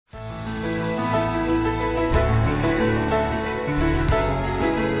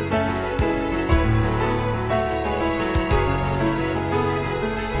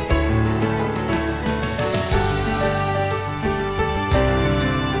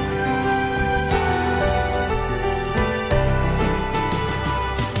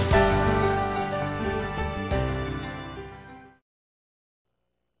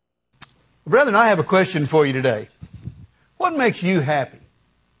Brethren, I have a question for you today. What makes you happy?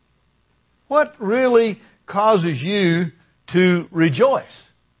 What really causes you to rejoice?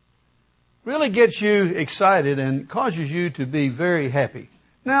 Really gets you excited and causes you to be very happy.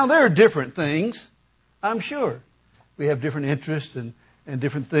 Now, there are different things, I'm sure. We have different interests and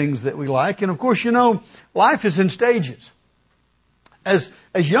different things that we like. And of course, life is in stages. As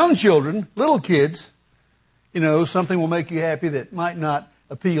young children, little kids, something will make you happy that might not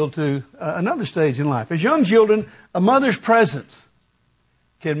appeal to another stage in life. As young children, a mother's presence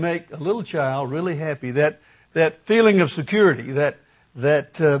can make a little child really happy. That feeling of security, that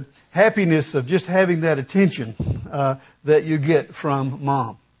happiness of just having that attention that you get from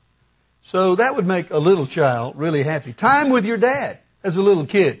mom. So that would make a little child really happy. Time with your dad as a little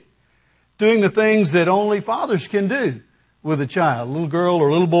kid, doing the things that only fathers can do with a child, a little girl or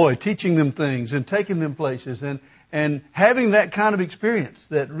a little boy, teaching them things and taking them places and having that kind of experience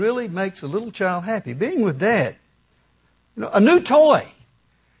that really makes a little child happy. Being with dad. A new toy.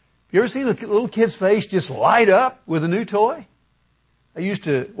 You ever seen a little kid's face just light up with a new toy? I used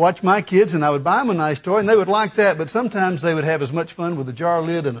to watch my kids and I would buy them a nice toy and they would like that, but sometimes they would have as much fun with a jar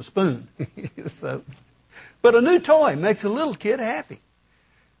lid and a spoon. But a new toy makes a little kid happy.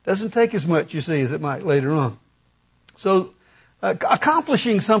 Doesn't take as much, you see, as it might later on. So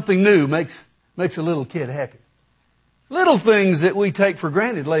accomplishing something new makes a little kid happy. Little things that we take for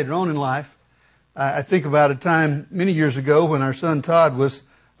granted later on in life. I think about a time many years ago when our son Todd was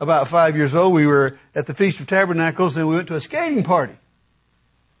about 5 years old. We were at the Feast of Tabernacles and we went to a skating party.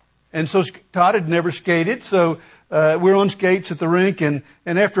 And so Todd had never skated, so we're on skates at the rink, and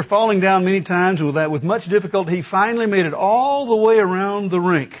after falling down many times with much difficulty, he finally made it all the way around the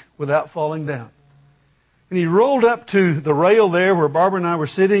rink without falling down. And he rolled up to the rail there where Barbara and I were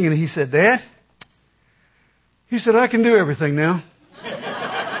sitting, and he said, "Dad," he said, "I can do everything now."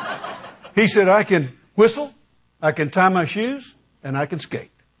 He said, "I can whistle, I can tie my shoes, and I can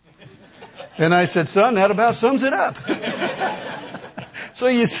skate." And I said, "Son, that about sums it up." So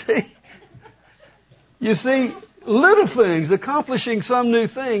you see, little things, accomplishing some new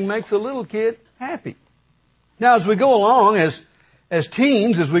thing makes a little kid happy. Now, as we go along, as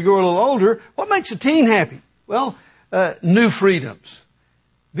teens, as we grow a little older, what makes a teen happy? Well, new freedoms.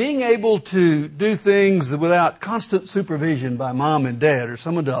 Being able to do things without constant supervision by mom and dad or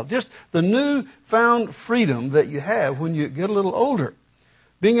some adult. Just the newfound freedom that you have when you get a little older.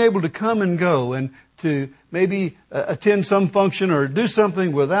 Being able to come and go and to maybe attend some function or do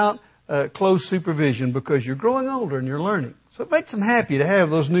something without close supervision because you're growing older and you're learning. So it makes them happy to have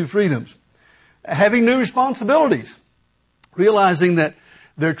those new freedoms. Having new responsibilities. Realizing that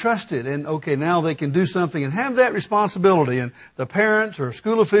they're trusted and, okay, now they can do something and have that responsibility. And the parents or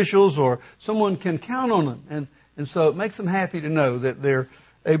school officials or someone can count on them. And so it makes them happy to know that they're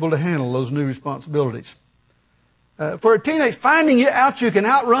able to handle those new responsibilities. For a teenage, finding out you can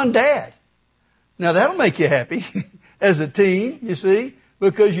outrun dad. Now that'll make you happy as a teen, you see,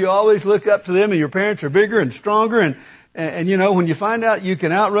 because you always look up to them and your parents are bigger and stronger and when you find out you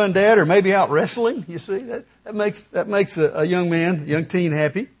can outrun dad or maybe out wrestling, you see, that makes a young man, a young teen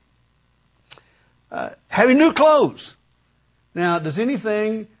happy. Having new clothes. Now, does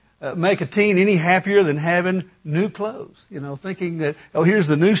anything make a teen any happier than having new clothes? Thinking that, here's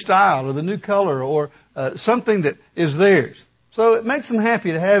the new style or the new color or something that is theirs. So it makes them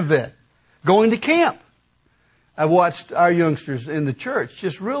happy to have that. Going to camp. I've watched our youngsters in the church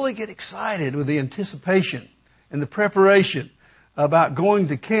just really get excited with the anticipation and the preparation about going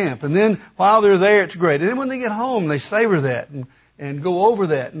to camp. And then while they're there, it's great. And then when they get home, they savor that and go over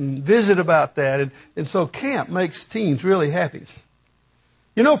that and visit about that. And so camp makes teens really happy.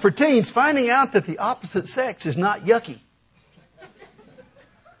 For teens, finding out that the opposite sex is not yucky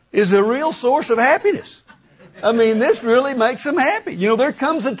is a real source of happiness. I mean, this really makes them happy. There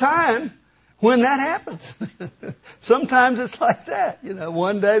comes a time when that happens. Sometimes it's like that.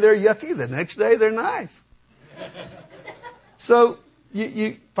 One day they're yucky, the next day they're nice. So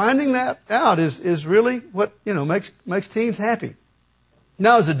you finding that out is really what makes teens happy.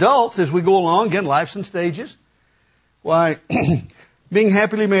 Now, as adults, as we go along, again, life's in stages. Why, being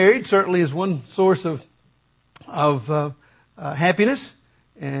happily married certainly is one source of happiness,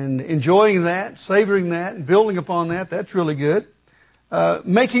 and enjoying that, savoring that, and building upon that. That's really good.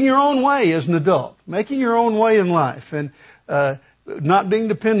 Making your own way as an adult, making your own way in life, and not being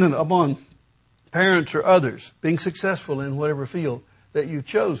dependent upon parents or others, being successful in whatever field that you've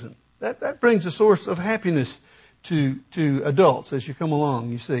chosen. That brings a source of happiness to adults as you come along,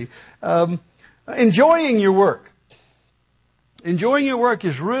 you see. Enjoying your work. Enjoying your work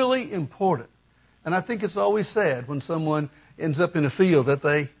is really important. And I think it's always sad when someone ends up in a field that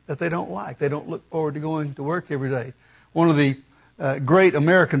they don't like. They don't look forward to going to work every day. One of the great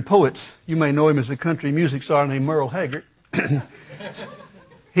American poets, you may know him as a country music star named Merle Haggard.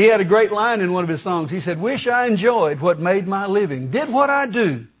 He had a great line in one of his songs. He said, "Wish I enjoyed what made my living, did what I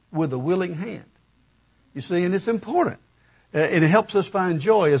do with a willing hand." You see, and it's important. It helps us find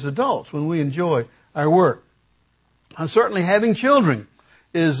joy as adults when we enjoy our work. And certainly having children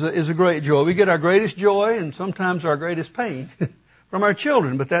is a great joy. We get our greatest joy and sometimes our greatest pain from our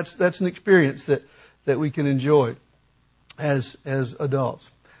children, but that's an experience that we can enjoy as adults.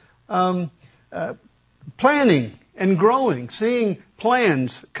 Planning and growing, seeing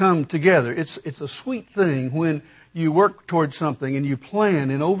plans come together. It's a sweet thing when you work towards something and you plan,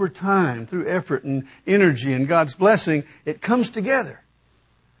 and over time, through effort and energy and God's blessing, it comes together.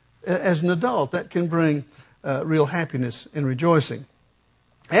 As an adult, that can bring real happiness and rejoicing.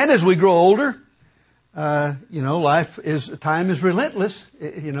 And as we grow older, time is relentless.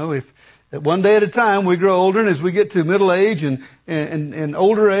 If one day at a time we grow older, and as we get to middle age and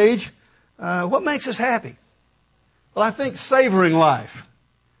older age, what makes us happy? Well, I think savoring life.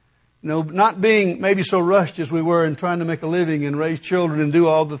 Not being maybe so rushed as we were in trying to make a living and raise children and do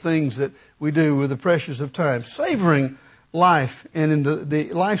all the things that we do with the pressures of time. Savoring life and in the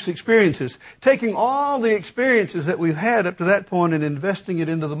life's experiences. Taking all the experiences that we've had up to that point and investing it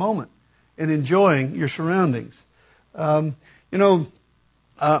into the moment and enjoying your surroundings. My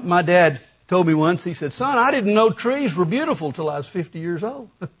dad told me once, he said, "Son, I didn't know trees were beautiful till I was 50 years old."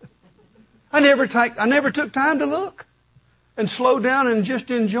 I never took time to look and slow down and just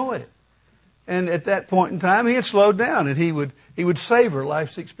enjoy it. And at that point in time, he had slowed down, and he would savor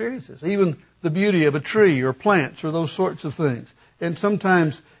life's experiences, even the beauty of a tree or plants or those sorts of things. And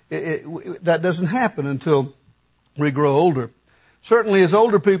sometimes that doesn't happen until we grow older. Certainly, as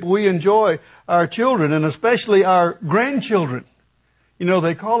older people, we enjoy our children, and especially our grandchildren.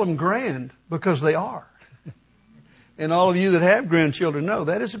 They call them grand because they are. And all of you that have grandchildren know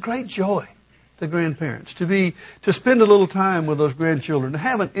that is a great joy to grandparents, to spend a little time with those grandchildren, to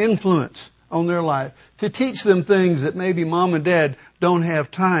have an influence on their life, to teach them things that maybe mom and dad don't have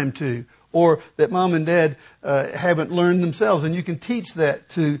time to, or that mom and dad haven't learned themselves. And you can teach that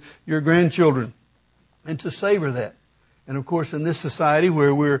to your grandchildren and to savor that. And of course, in this society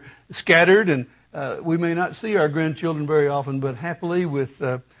where we're scattered and we may not see our grandchildren very often, but happily with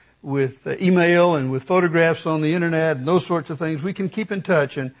email and with photographs on the internet and those sorts of things, we can keep in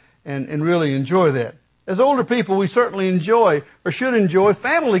touch and really enjoy that. As older people, we certainly enjoy or should enjoy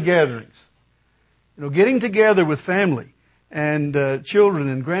family gatherings. Getting together with family and children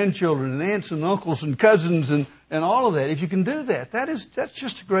and grandchildren and aunts and uncles and cousins and all of that. If you can do that, that's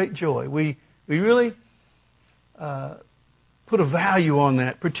just a great joy. We really put a value on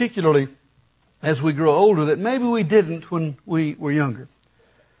that, particularly as we grow older, that maybe we didn't when we were younger.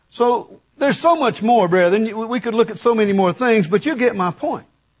 So there's so much more, brethren. We could look at so many more things, but you get my point.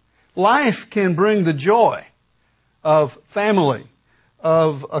 Life can bring the joy of family,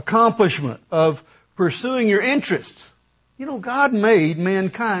 of accomplishment, of pursuing your interests. God made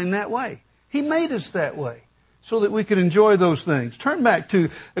mankind that way. He made us that way so that we could enjoy those things. Turn back to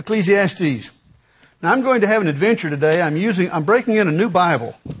Ecclesiastes. Now, I'm going to have an adventure today. I'm breaking in a new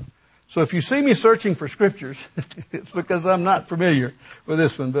Bible. So if you see me searching for scriptures, it's because I'm not familiar with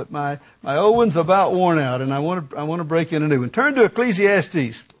this one. But my old one's about worn out, and I want to break in a new one. Turn to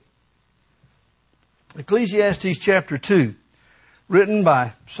Ecclesiastes. Ecclesiastes chapter 2, written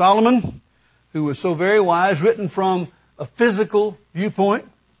by Solomon, who was so very wise, written from a physical viewpoint.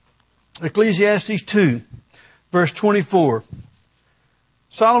 Ecclesiastes 2, verse 24.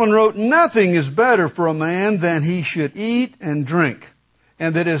 Solomon wrote, "Nothing is better for a man than he should eat and drink,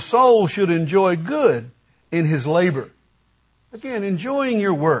 and that his soul should enjoy good in his labor." Again, enjoying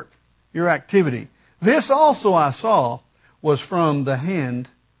your work, your activity. "This also I saw was from the hand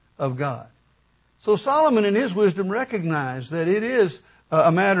of God." So Solomon in his wisdom recognized that it is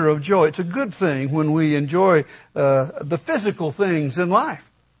a matter of joy. It's a good thing when we enjoy the physical things in life.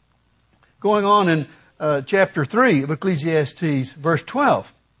 Going on in chapter 3 of Ecclesiastes, verse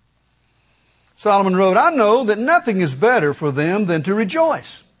 12. Solomon wrote, "I know that nothing is better for them than to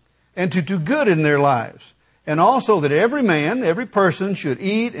rejoice and to do good in their lives, and also that every man, every person should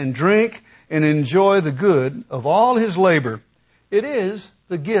eat and drink and enjoy the good of all his labor. It is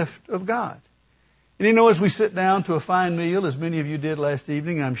the gift of God." And as we sit down to a fine meal, as many of you did last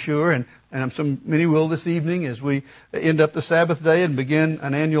evening, I'm sure, and many will this evening as we end up the Sabbath day and begin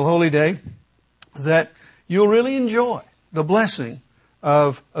an annual holy day, that you'll really enjoy the blessing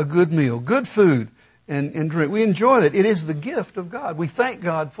of a good meal, good food and drink. We enjoy that. It is the gift of God. We thank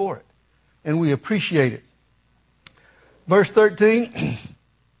God for it, and we appreciate it. Verse 13,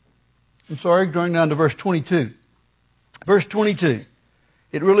 going down to verse 22. Verse 22,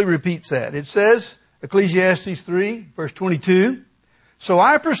 it really repeats that. It says, Ecclesiastes 3, verse 22, "So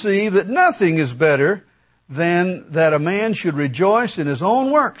I perceive that nothing is better than that a man should rejoice in his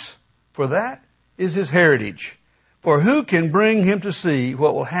own works, for that is his heritage. For who can bring him to see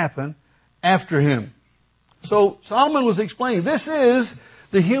what will happen after him?" So Solomon was explaining, this is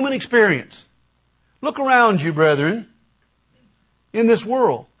the human experience. Look around you, brethren, in this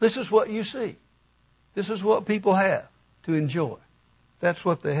world. This is what you see. This is what people have to enjoy. That's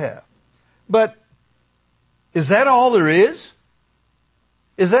what they have. But is that all there is?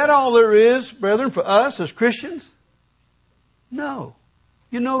 Is that all there is, brethren, for us as Christians? No.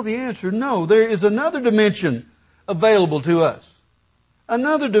 You know the answer. No. There is another dimension available to us.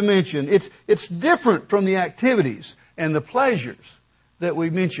 Another dimension. It's different from the activities and the pleasures that we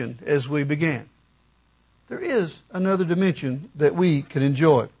mentioned as we began. There is another dimension that we can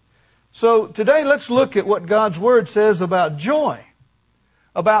enjoy. So today let's look at what God's Word says about joy,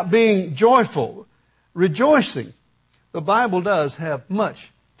 about being joyful, rejoicing. The Bible does have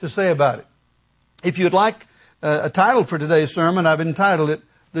much to say about it. If you'd like a title for today's sermon, I've entitled it,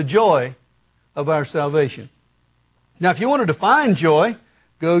 "The Joy of Our Salvation." Now, if you want to define joy,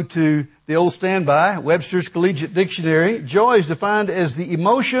 go to the old standby, Webster's Collegiate Dictionary. Joy is defined as the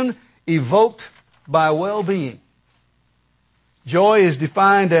emotion evoked by well-being. Joy is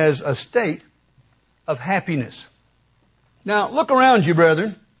defined as a state of happiness. Now, look around you,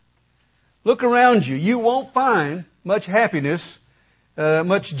 brethren. Look around you. You won't find much happiness,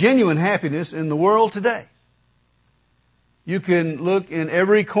 much genuine happiness in the world today. You can look in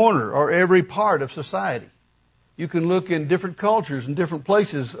every corner or every part of society. You can look in different cultures and different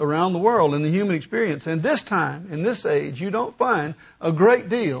places around the world in the human experience. And this time, in this age, you don't find a great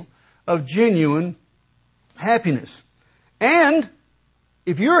deal of genuine happiness. And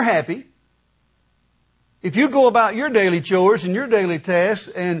if you're happy, if you go about your daily chores and your daily tasks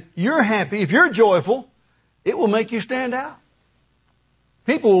and you're happy, if you're joyful, it will make you stand out.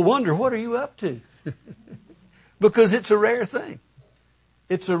 People will wonder, what are you up to? Because it's a rare thing.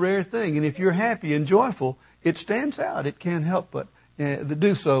 It's a rare thing. And if you're happy and joyful, it stands out. It can't help but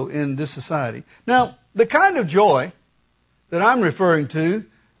do so in this society. Now, the kind of joy that I'm referring to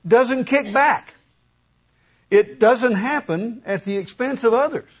doesn't kick back. It doesn't happen at the expense of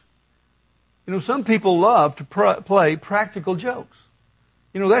others. You know, some people love to play practical jokes.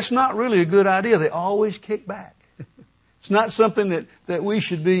 You know, that's not really a good idea. They always kick back. It's not something that we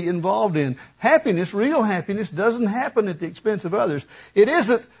should be involved in. Happiness, real happiness, doesn't happen at the expense of others. It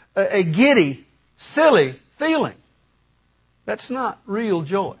isn't a giddy, silly feeling. That's not real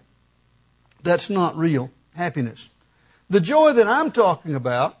joy. That's not real happiness. The joy that I'm talking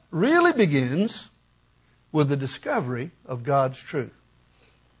about really begins with the discovery of God's truth.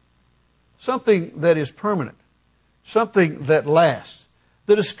 Something that is permanent. Something that lasts.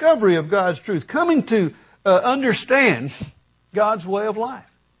 The discovery of God's truth. Coming to understand God's way of life.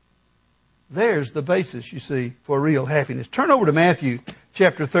 There's the basis, you see, for real happiness. Turn over to Matthew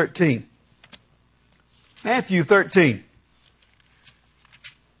chapter 13. Matthew 13.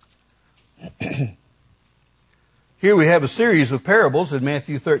 Here we have a series of parables in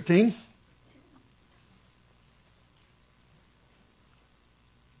Matthew 13.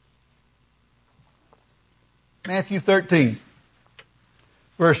 Matthew 13,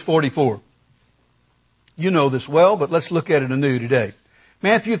 verse 44. You know this well, but let's look at it anew today.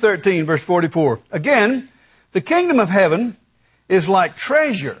 Matthew 13, verse 44. "Again, the kingdom of heaven is like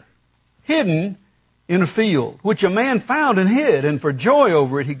treasure hidden in a field, which a man found and hid, and for joy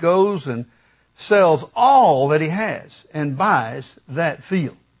over it he goes and sells all that he has and buys that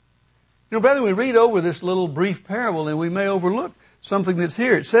field." You know, brethren, we read over this little brief parable and we may overlook something that's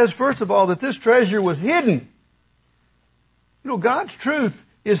here. It says, first of all, that this treasure was hidden. You know, God's truth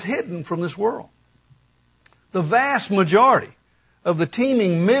is hidden from this world. The vast majority of the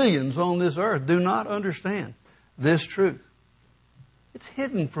teeming millions on this earth do not understand this truth. It's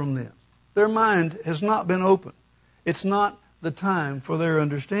hidden from them. Their mind has not been opened. It's not the time for their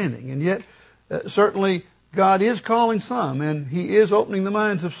understanding. And yet, certainly, God is calling some, and He is opening the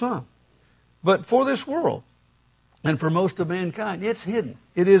minds of some. But for this world, and for most of mankind, it's hidden.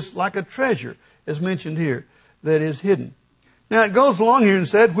 It is like a treasure, as mentioned here, that is hidden. Now, it goes along here and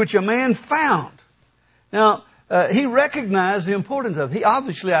said, which a man found. Now, he recognized the importance of it. He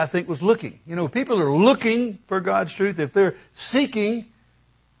obviously, I think, was looking. You know, people are looking for God's truth. If they're seeking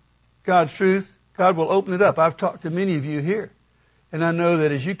God's truth, God will open it up. I've talked to many of you here. And I know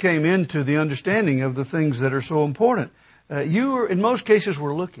that as you came into the understanding of the things that are so important, you were, in most cases,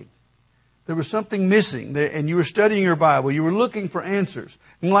 were looking. There was something missing, and you were studying your Bible. You were looking for answers.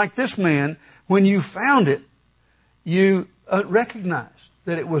 And like this man, when you found it, you recognized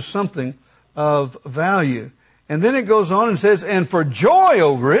that it was something of value. And then it goes on and says, and for joy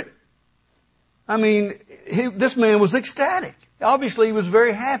over it, I mean, this man was ecstatic. Obviously, he was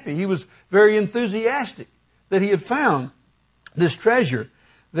very happy. He was very enthusiastic that he had found this treasure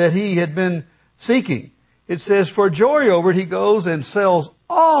that he had been seeking. It says, for joy over it, he goes and sells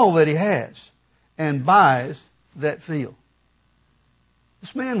all that he has and buys that field.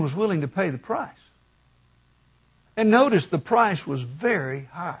 This man was willing to pay the price. And notice the price was very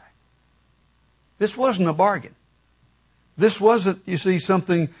high. This wasn't a bargain. This wasn't, you see,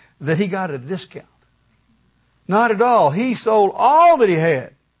 something that he got at a discount. Not at all. He sold all that he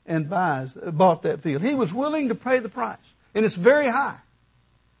had and bought that field. He was willing to pay the price. And it's very high.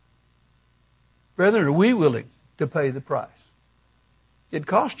 Brethren, are we willing to pay the price? It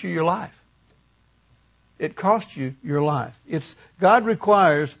cost you your life. It cost you your life. God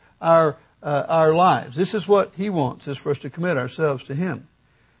requires our lives. This is what He wants, is for us to commit ourselves to Him.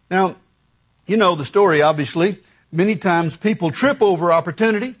 Now, you know the story, obviously. Many times people trip over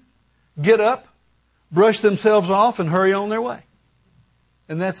opportunity, get up, brush themselves off, and hurry on their way.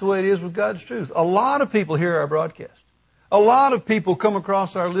 And that's the way it is with God's truth. A lot of people hear our broadcast. A lot of people come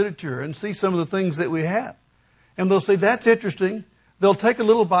across our literature and see some of the things that we have. And they'll say, that's interesting. They'll take a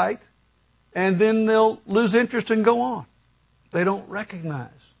little bite, and then they'll lose interest and go on. They don't recognize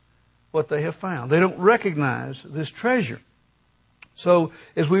what they have found. They don't recognize this treasure. So,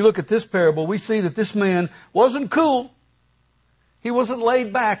 as we look at this parable, we see that this man wasn't cool. He wasn't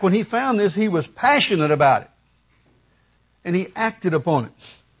laid back. When he found this, he was passionate about it. And he acted upon it.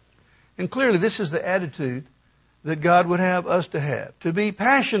 And clearly, this is the attitude that God would have us to have. To be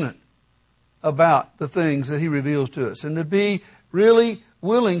passionate about the things that He reveals to us. And to be really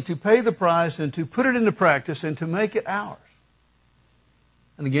willing to pay the price and to put it into practice and to make it ours.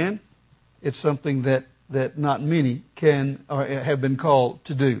 And again, it's something that not many can or have been called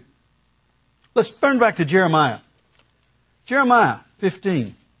to do. Let's turn back to Jeremiah. Jeremiah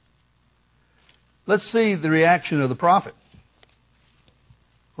 15. Let's see the reaction of the prophet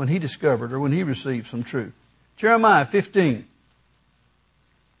when he discovered or when he received some truth. Jeremiah 15.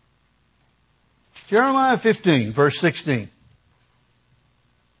 Jeremiah 15, verse 16.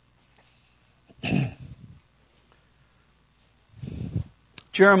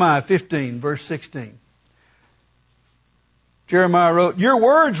 Jeremiah 15, verse 16. Jeremiah wrote, your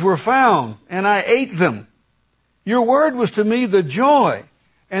words were found, and I ate them. Your word was to me the joy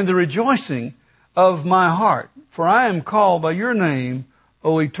and the rejoicing of my heart. For I am called by your name,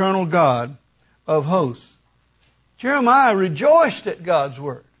 O eternal God of hosts. Jeremiah rejoiced at God's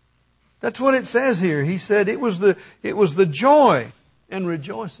word. That's what it says here. He said it was the joy and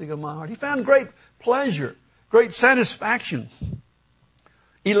rejoicing of my heart. He found great pleasure, great satisfaction,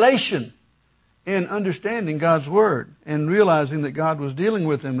 elation in understanding God's word and realizing that God was dealing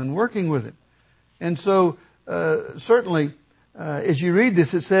with him and working with him. And so, certainly, as you read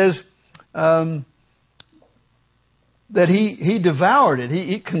this, it says that he devoured it.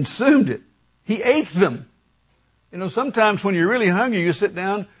 He consumed it. He ate them. You know, sometimes when you're really hungry, you sit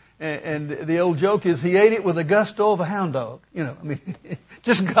down and the old joke is he ate it with the gusto of a hound dog. You know, I mean,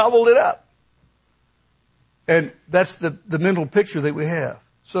 just gobbled it up. And that's the mental picture that we have.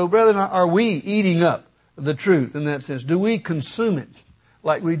 So, brethren, are we eating up the truth in that sense? Do we consume it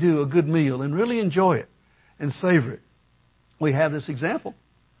like we do a good meal and really enjoy it and savor it? We have this example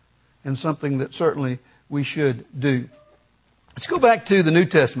and something that certainly we should do. Let's go back to the New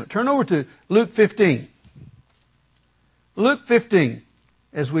Testament. Turn over to Luke 15. Luke 15,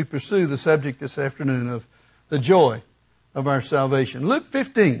 as we pursue the subject this afternoon of the joy of our salvation. Luke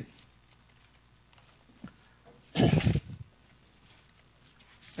 15.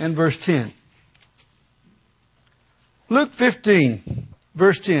 And verse 10. Luke 15,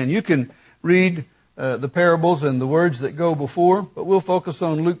 verse 10. You can read the parables and the words that go before, but we'll focus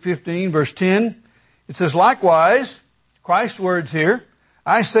on Luke 15, verse 10. It says, likewise, Christ's words here,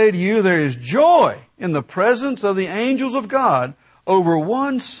 I say to you, there is joy in the presence of the angels of God over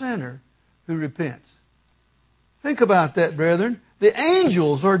one sinner who repents. Think about that, brethren. The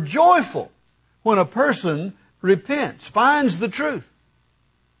angels are joyful when a person repents, finds the truth,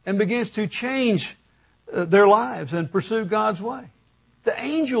 and begins to change their lives and pursue God's way. The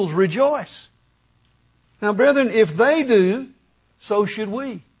angels rejoice. Now, brethren, if they do, so should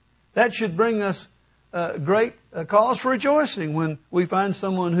we. That should bring us great cause for rejoicing when we find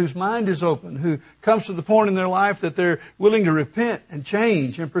someone whose mind is open, who comes to the point in their life that they're willing to repent and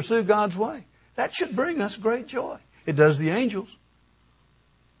change and pursue God's way. That should bring us great joy. It does the angels.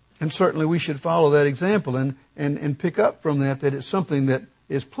 And certainly we should follow that example and pick up from that it's something that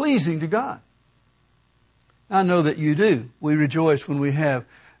is pleasing to God. I know that you do. We rejoice when we have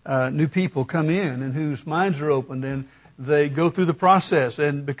new people come in and whose minds are opened and they go through the process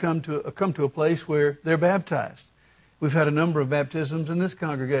and come to a place where they're baptized. We've had a number of baptisms in this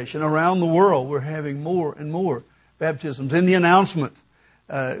congregation. Around the world, we're having more and more baptisms. In the announcement,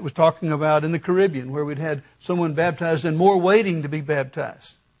 it was talking about in the Caribbean where we'd had someone baptized and more waiting to be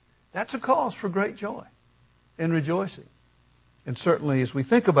baptized. That's a cause for great joy and rejoicing. And certainly as we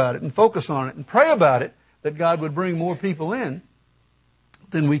think about it and focus on it and pray about it, that God would bring more people in,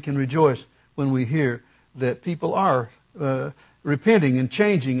 then we can rejoice when we hear that people are repenting and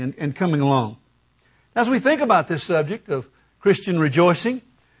changing and coming along. As we think about this subject of Christian rejoicing,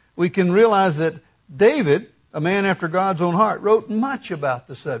 we can realize that David, a man after God's own heart, wrote much about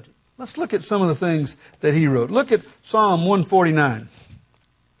the subject. Let's look at some of the things that he wrote. Look at Psalm 149.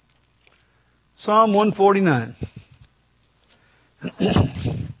 Psalm 149.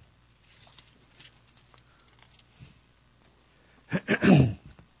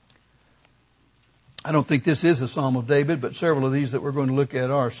 I don't think this is a Psalm of David, but several of these that we're going to look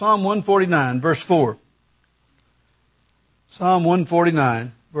at are. Psalm 149, verse 4. Psalm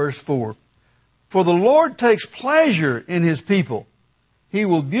 149, verse 4. For the Lord takes pleasure in His people. He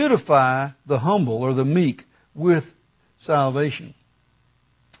will beautify the humble or the meek with salvation.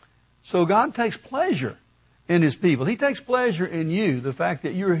 So God takes pleasure in His people. He takes pleasure in you, the fact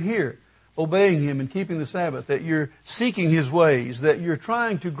that you're here obeying Him and keeping the Sabbath, that you're seeking His ways, that you're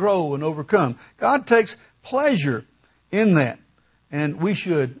trying to grow and overcome. God takes pleasure in that, and we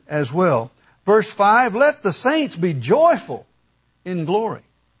should as well. Verse 5, let the saints be joyful in glory.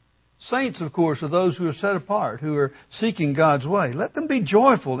 Saints, of course, are those who are set apart, who are seeking God's way. Let them be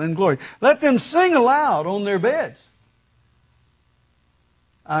joyful in glory. Let them sing aloud on their beds.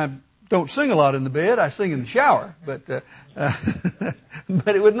 I don't sing a lot in the bed. I sing in the shower. But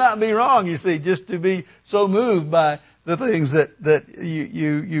but it would not be wrong, you see, just to be so moved by the things that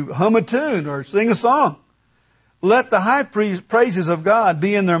you hum a tune or sing a song. Let the high praises of God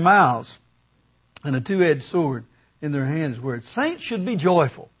be in their mouths and a two-edged sword in their hands. Where saints should be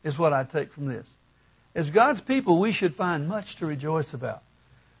joyful is what I take from this. As God's people, we should find much to rejoice about.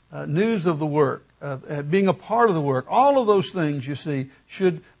 News of the work, being a part of the work, all of those things, you see,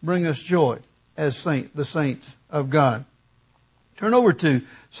 should bring us joy as the saints of God. Turn over to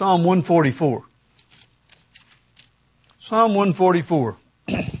Psalm 144. Psalm 144.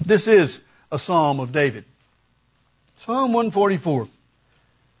 This is a psalm of David. Psalm 144.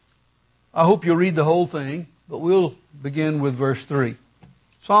 I hope you'll read the whole thing, but we'll begin with verse 3.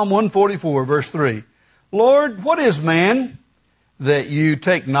 Psalm 144, verse 3. Lord, what is man that you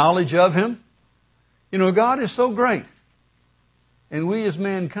take knowledge of him? You know, God is so great, and we as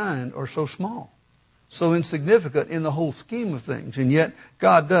mankind are so small, so insignificant in the whole scheme of things, and yet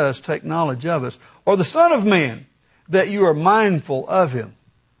God does take knowledge of us. Or the Son of Man, that you are mindful of him.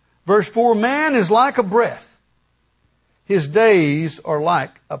 Verse 4, man is like a breath. His days are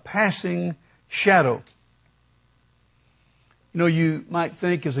like a passing shadow. You know, you might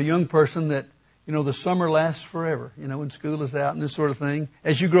think as a young person that, you know, the summer lasts forever, you know, when school is out and this sort of thing.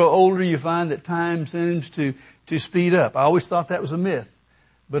 As you grow older, you find that time seems to speed up. I always thought that was a myth.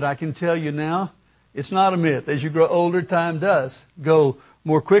 But I can tell you now, it's not a myth. As you grow older, time does go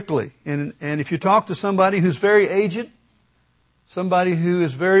more quickly. And if you talk to somebody who's very aged, somebody who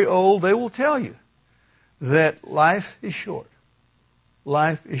is very old, they will tell you that life is short.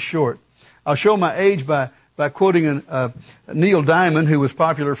 Life is short. I'll show my age by quoting Neil Diamond, who was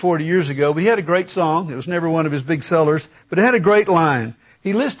popular 40 years ago. But he had a great song. It was never one of his big sellers, but it had a great line.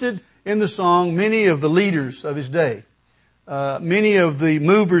 He listed in the song many of the leaders of his day, many of the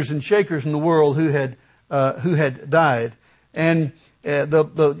movers and shakers in the world who had died. And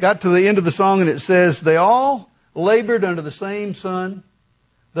got to the end of the song, and it says, they all labored under the same sun.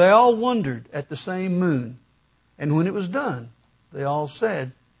 They all wondered at the same moon. And when it was done, they all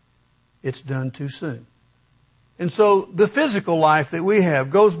said, it's done too soon. And so the physical life that we have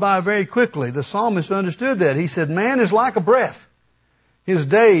goes by very quickly. The psalmist understood that. He said, man is like a breath. His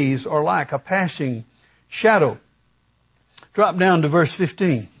days are like a passing shadow. Drop down to verse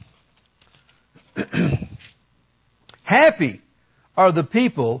 15. Happy are the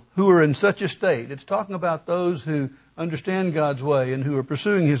people who are in such a state. It's talking about those who understand God's way and who are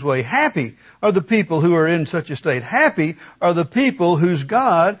pursuing His way. Happy are the people who are in such a state. Happy are the people whose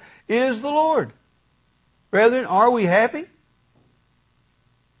God is the Lord. Brethren, are we happy?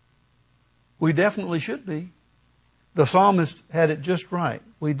 We definitely should be. The psalmist had it just right.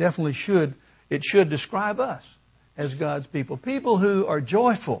 We definitely should. It should describe us as God's people. People who are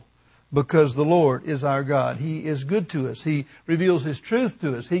joyful because the Lord is our God. He is good to us. He reveals His truth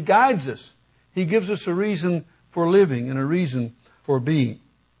to us. He guides us. He gives us a reason for living and a reason for being.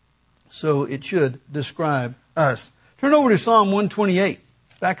 So it should describe us. Turn over to Psalm 128.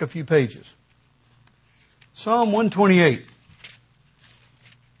 Back a few pages. Psalm 128.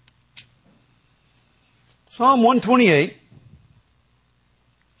 Psalm 128,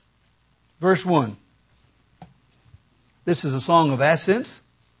 verse 1. This is a song of ascents,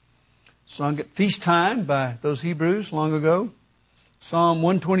 sung at feast time by those Hebrews long ago. Psalm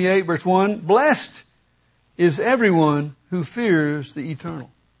 128, verse 1. Blessed is everyone who fears the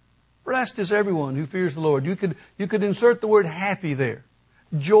eternal. Blessed is everyone who fears the Lord. You could insert the word happy there.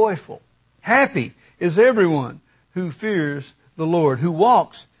 Joyful. Happy is everyone who fears the Lord, who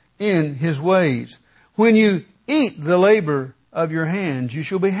walks in His ways. When you eat the labor of your hands, you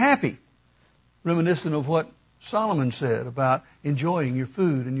shall be happy. Reminiscent of what Solomon said about enjoying your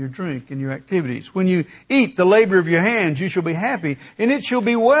food and your drink and your activities. When you eat the labor of your hands, you shall be happy, and it shall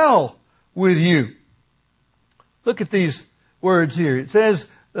be well with you. Look at these words here. It says,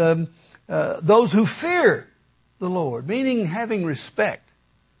 those who fear the Lord, meaning having respect,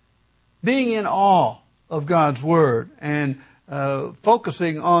 being in awe of God's Word, and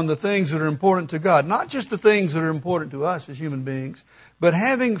focusing on the things that are important to God. Not just the things that are important to us as human beings, but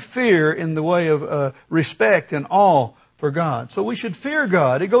having fear in the way of respect and awe for God. So we should fear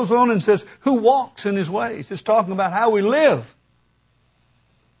God. It goes on and says, who walks in His ways. It's talking about how we live.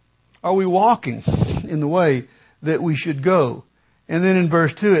 Are we walking in the way that we should go? And then in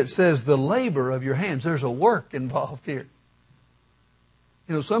verse 2 it says, the labor of your hands. There's a work involved here.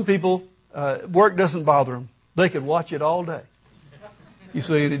 You know, some people, work doesn't bother them. They could watch it all day. You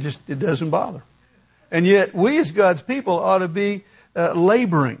see, it doesn't bother. And yet, we as God's people ought to be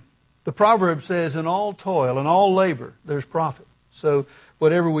laboring. The proverb says, in all toil and all labor, there's profit. So,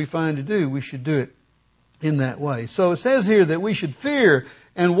 whatever we find to do, we should do it in that way. So, it says here that we should fear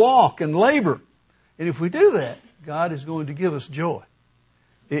and walk and labor. And if we do that, God is going to give us joy.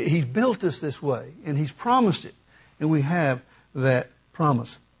 He's built us this way, and He's promised it. And we have that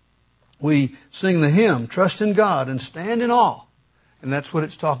promise. We sing the hymn, trust in God and stand in awe. And that's what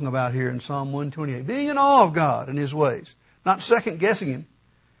it's talking about here in Psalm 128. Being in awe of God and His ways. Not second guessing Him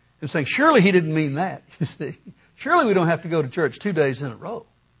and saying, surely He didn't mean that. You see, surely we don't have to go to church 2 days in a row.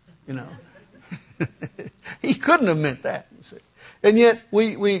 You know, He couldn't have meant that. You see. And yet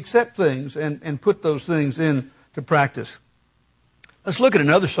we accept things and put those things into practice. Let's look at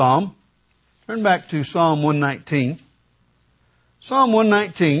another psalm. Turn back to Psalm 119. Psalm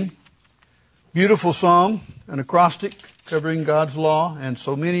 119, beautiful psalm, an acrostic covering God's law and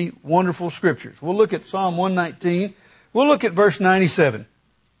so many wonderful scriptures. We'll look at Psalm 119. We'll look at verse 97.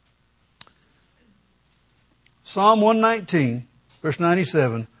 Psalm 119, verse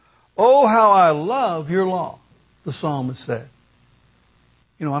 97. Oh, how I love your law, the psalmist said.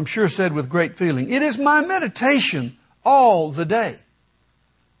 You know, I'm sure said with great feeling. It is my meditation all the day.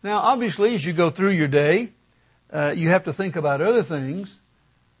 Now, obviously, as you go through your day, you have to think about other things.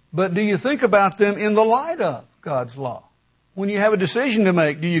 But do you think about them in the light of God's law? When you have a decision to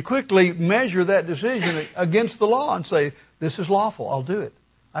make, do you quickly measure that decision against the law and say, this is lawful, I'll do it.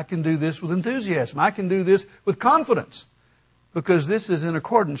 I can do this with enthusiasm. I can do this with confidence because this is in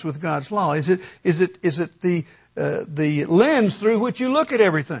accordance with God's law. Is it the lens through which you look at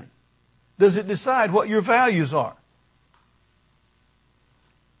everything? Does it decide what your values are?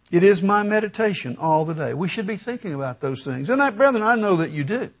 It is my meditation all the day. We should be thinking about those things. And brethren, I know that you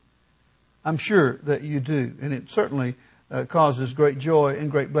do. I'm sure that you do. And it certainly causes great joy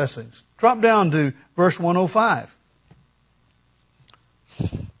and great blessings. Drop down to verse 105.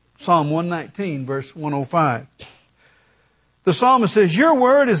 Psalm 119, verse 105. The psalmist says, your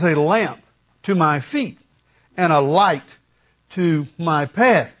word is a lamp to my feet and a light to my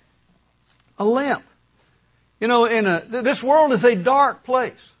path. A lamp. You know, this world is a dark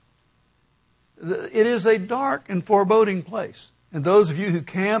place. It is a dark and foreboding place. And those of you who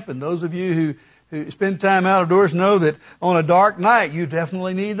camp and those of you who spend time outdoors know that on a dark night you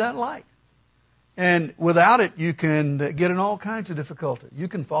definitely need that light. And without it you can get in all kinds of difficulty. You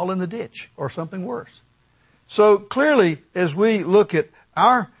can fall in the ditch or something worse. So clearly, as we look at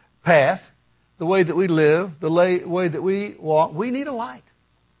our path, the way that we live, the way that we walk, we need a light.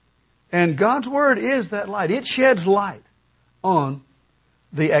 And God's Word is that light. It sheds light on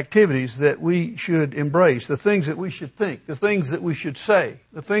the activities that we should embrace, the things that we should think, the things that we should say,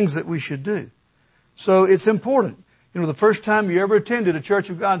 the things that we should do. So it's important. You know, the first time you ever attended a Church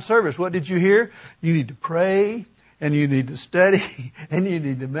of God service, what did you hear? You need to pray, and you need to study, and you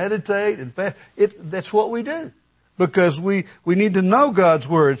need to meditate, and fast. That's what we do. because we need to know God's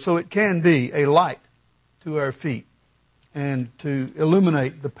Word so it can be a light to our feet and to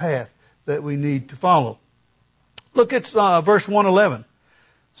illuminate the path that we need to follow. Look at verse 111.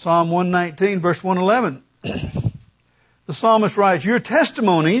 Psalm 119, verse 111. The psalmist writes, "Your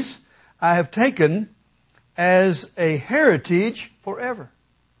testimonies I have taken as a heritage forever."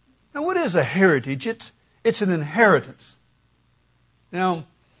 Now, what is a heritage? It's an inheritance. Now,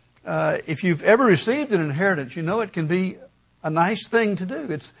 if you've ever received an inheritance, you know it can be a nice thing to do.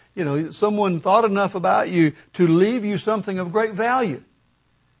 It's, someone thought enough about you to leave you something of great value.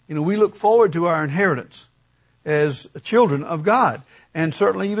 We look forward to our inheritance as children of God. And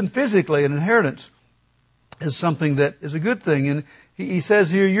certainly even physically, an inheritance is something that is a good thing. And he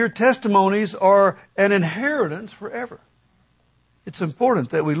says here, your testimonies are an inheritance forever. It's important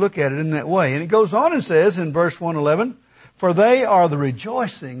that we look at it in that way. And it goes on and says in verse 111, "For they are the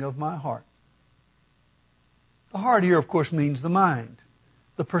rejoicing of my heart." The heart here, of course, means the mind,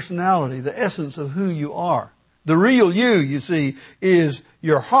 the personality, the essence of who you are. The real you see, is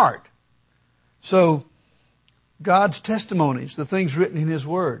your heart. So, God's testimonies, the things written in His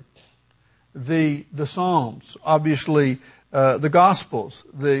Word, the Psalms, obviously, the Gospels,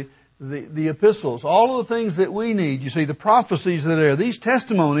 the epistles, all of the things that we need, the prophecies that are there, these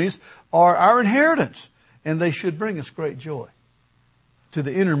testimonies are our inheritance, and they should bring us great joy to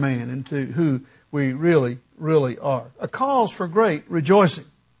the inner man and to who we really, really are. A cause for great rejoicing.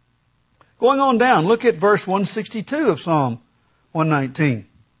 Going on down, look at verse 162 of Psalm 119.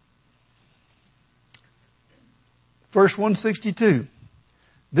 Verse 162.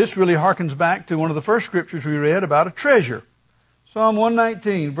 This really harkens back to one of the first scriptures we read about a treasure. Psalm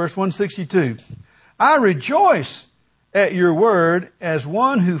 119, verse 162. "I rejoice at your word as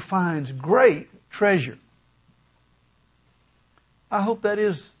one who finds great treasure." I hope that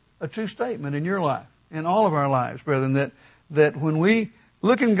is a true statement in your life, in all of our lives, brethren, that when we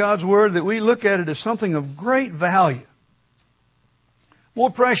look in God's Word, that we look at it as something of great value,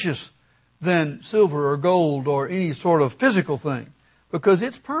 more precious than silver or gold or any sort of physical thing, because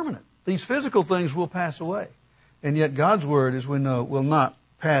it's permanent. These physical things will pass away. And yet God's Word, as we know, will not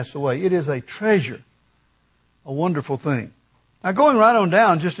pass away. It is a treasure, a wonderful thing. Now going right on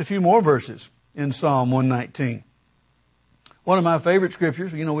down, just a few more verses in Psalm 119. One of my favorite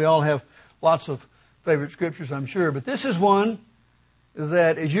scriptures, we all have lots of favorite scriptures, I'm sure, but this is one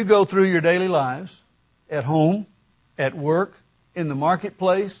that as you go through your daily lives, at home, at work, in the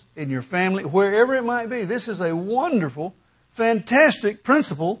marketplace, in your family, wherever it might be, this is a wonderful, fantastic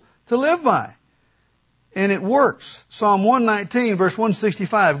principle to live by. And it works. Psalm 119, verse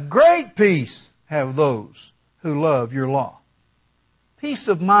 165. "Great peace have those who love your law." Peace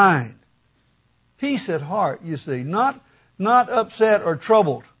of mind. Peace at heart, Not upset or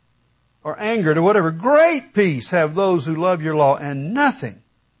troubled or angered or whatever. Great peace have those who love your law, and nothing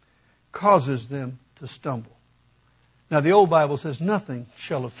causes them to stumble. Now, the old Bible says nothing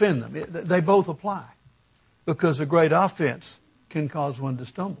shall offend them. They both apply, because a great offense can cause one to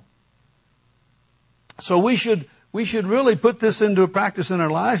stumble. So we should really put this into practice in our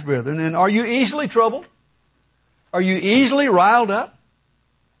lives, brethren. And are you easily troubled? Are you easily riled up?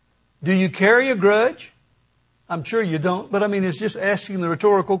 Do you carry a grudge? I'm sure you don't, but it's just asking the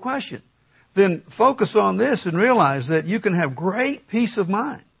rhetorical question. Then focus on this and realize that you can have great peace of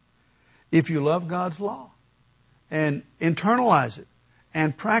mind if you love God's law and internalize it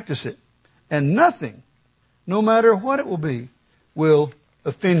and practice it. And nothing, no matter what it will be, will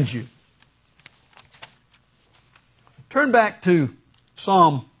offend you. Turn back to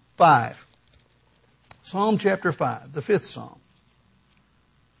Psalm 5. Psalm chapter 5, the 5th Psalm.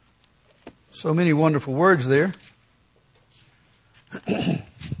 So many wonderful words there.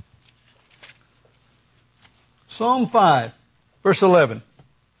 Psalm 5, verse 11.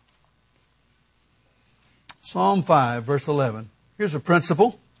 Psalm 5, verse 11. Here's a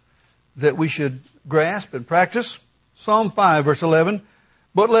principle that we should grasp and practice. Psalm 5, verse 11.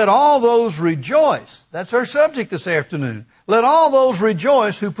 "But let all those rejoice." That's our subject this afternoon. "Let all those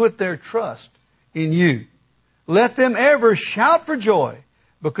rejoice who put their trust in you. Let them ever shout for joy,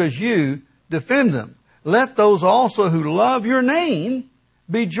 because you defend them. Let those also who love your name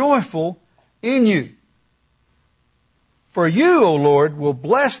be joyful in you. For you, O Lord, will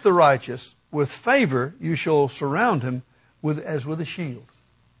bless the righteous. With favor you shall surround him as with a shield."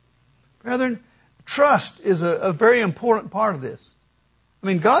 Brethren, trust is a very important part of this.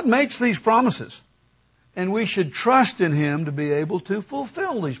 God makes these promises, and we should trust in Him to be able to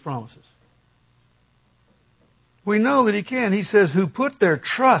fulfill these promises. We know that He can. He says, "Who put their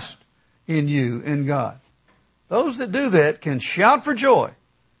trust in you, in God." Those that do that can shout for joy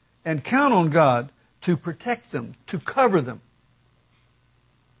and count on God to protect them, to cover them.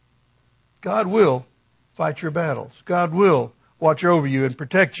 God will fight your battles. God will watch over you and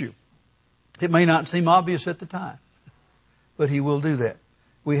protect you. It may not seem obvious at the time, but He will do that.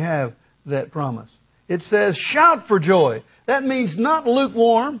 We have that promise. It says, shout for joy. That means not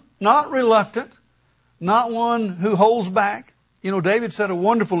lukewarm, not reluctant, not one who holds back. You know, David set a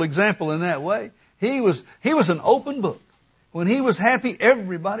wonderful example in that way. He was an open book. When he was happy,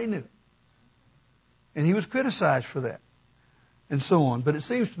 everybody knew it. And he was criticized for that. And so on. But it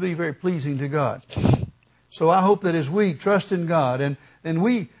seems to be very pleasing to God. So I hope that as we trust in God, and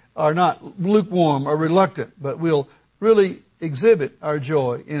we are not lukewarm or reluctant, but we'll really exhibit our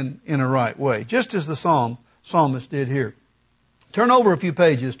joy in a right way. Just as the psalmist did here. Turn over a few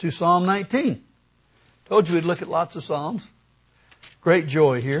pages to Psalm 19. Told you we'd look at lots of Psalms. Great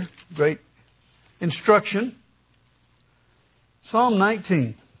joy here. Great instruction. Psalm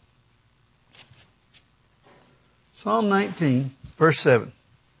 19. Psalm 19, verse 7.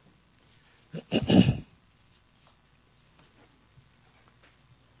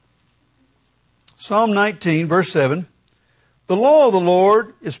 Psalm 19, verse 7. The law of the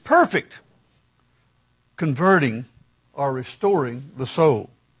Lord is perfect, converting or restoring the soul.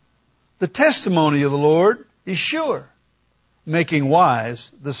 The testimony of the Lord is sure, making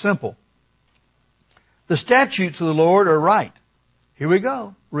wise the simple. The statutes of the Lord are right. Here we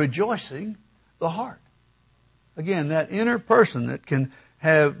go. Rejoicing the heart. Again, that inner person that can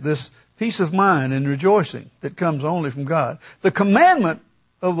have this peace of mind and rejoicing that comes only from God. The commandment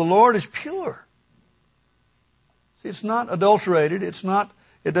of the Lord is pure. See, it's not adulterated. It's not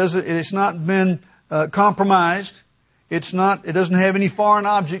been compromised. It doesn't have any foreign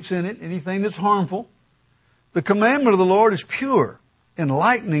objects in it, anything that's harmful. The commandment of the Lord is pure,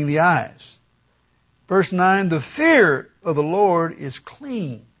 enlightening the eyes. Verse 9, the fear of the Lord is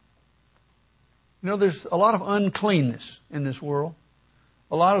clean. You know, there's a lot of uncleanness in this world.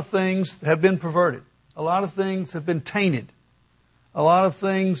 A lot of things have been perverted. A lot of things have been tainted. A lot of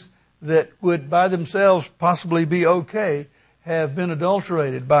things that would by themselves possibly be okay have been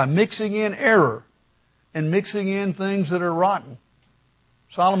adulterated by mixing in error and mixing in things that are rotten.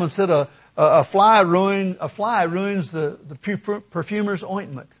 Solomon said a fly ruins the perfumer's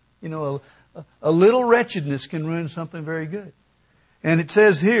ointment. You know, a little wretchedness can ruin something very good. And it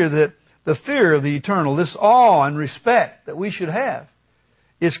says here that the fear of the eternal, this awe and respect that we should have,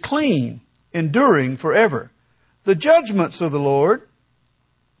 is clean, enduring forever. The judgments of the Lord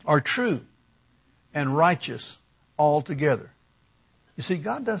are true and righteous altogether. You see,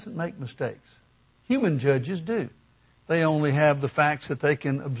 God doesn't make mistakes. Human judges do. They only have the facts that they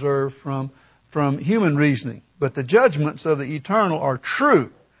can observe from human reasoning. But the judgments of the eternal are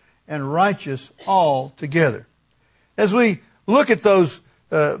true and righteous altogether. As we look at those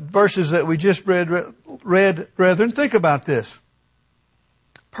verses that we just read, brethren, think about this.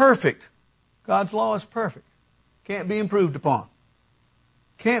 Perfect. God's law is perfect. Can't be improved upon.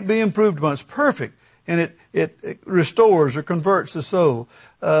 Can't be improved upon. It's perfect. And it restores or converts the soul.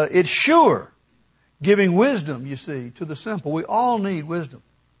 It's sure. Giving wisdom, you see, to the simple. We all need wisdom.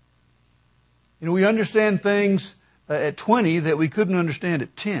 You know, we understand things at 20 that we couldn't understand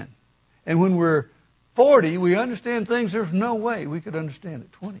at 10. And when we're 40, we understand things there's no way we could understand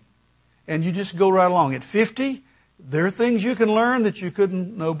at 20. And you just go right along. At 50, there are things you can learn that you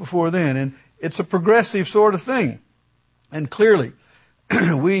couldn't know before then. And it's a progressive sort of thing. And clearly,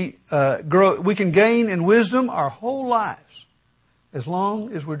 we can gain in wisdom our whole lives as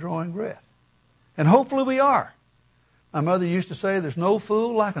long as we're drawing breath. And hopefully we are. My mother used to say there's no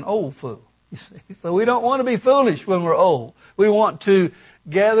fool like an old fool. You see? So we don't want to be foolish when we're old. We want to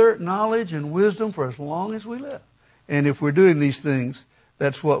gather knowledge and wisdom for as long as we live. And if we're doing these things,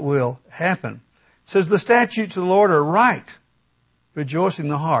 that's what will happen. It says the statutes of the Lord are right, rejoicing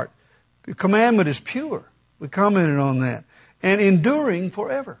the heart. The commandment is pure. We commented on that. And enduring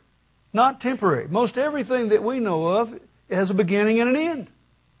forever, not temporary. Most everything that we know of has a beginning and an end.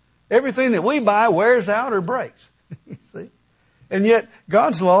 Everything that we buy wears out or breaks. You see? And yet,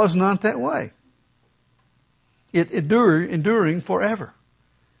 God's law is not that way. Enduring forever.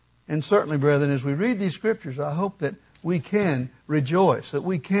 And certainly, brethren, as we read these scriptures, I hope that we can rejoice, that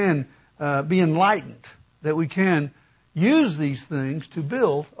we can be enlightened, that we can use these things to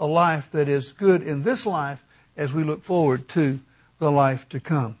build a life that is good in this life as we look forward to the life to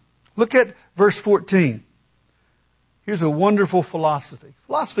come. Look at verse 14. Here's a wonderful philosophy.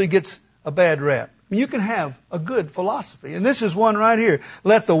 Philosophy gets a bad rap. I mean, you can have a good philosophy. And this is one right here.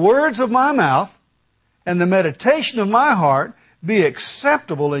 Let the words of my mouth and the meditation of my heart be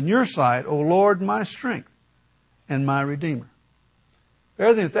acceptable in your sight, O Lord, my strength and my Redeemer.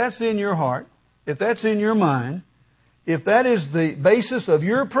 Brethren, if that's in your heart, if that's in your mind, if that is the basis of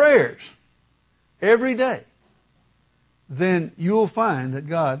your prayers every day, then you will find that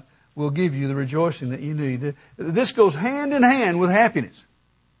God will give you the rejoicing that you need. This goes hand in hand with happiness.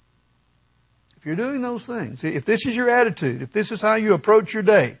 If you're doing those things, if this is your attitude, if this is how you approach your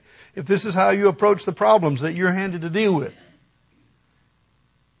day, if this is how you approach the problems that you're handed to deal with,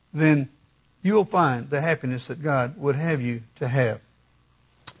 then you will find the happiness that God would have you to have.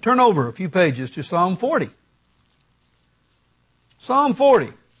 Turn over a few pages to Psalm 40. Psalm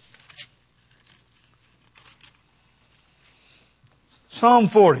 40. Psalm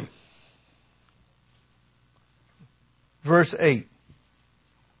 40. Verse 8.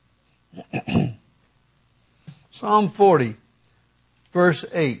 Psalm 40, verse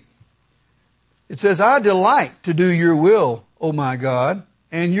 8. It says, I delight to do your will, O my God,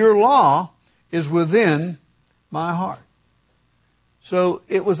 and your law is within my heart. So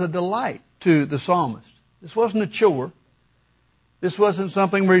it was a delight to the psalmist. This wasn't a chore. This wasn't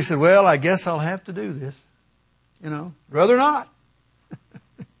something where he said, well, I guess I'll have to do this. Rather not.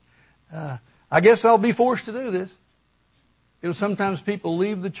 I guess I'll be forced to do this. Sometimes people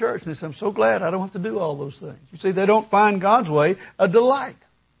leave the church and they say, I'm so glad I don't have to do all those things. You see, they don't find God's way a delight.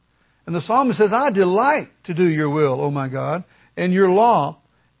 And the psalmist says, I delight to do your will, O my God, and your law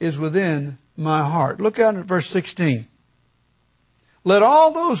is within my heart. Look out at verse 16. Let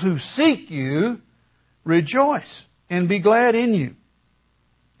all those who seek you rejoice and be glad in you.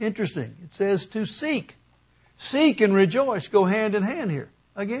 Interesting. It says to seek. Seek and rejoice go hand in hand here.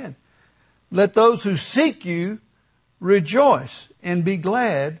 Again, let those who seek you rejoice and be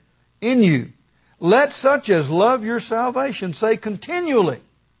glad in you. Let such as love your salvation say continually,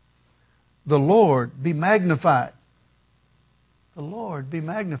 the Lord be magnified. The Lord be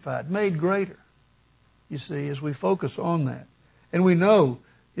magnified, made greater. You see, as we focus on that. And we know,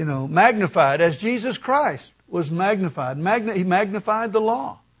 magnified as Jesus Christ was magnified. He magnified the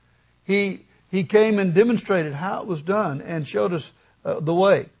law. He came and demonstrated how it was done and showed us the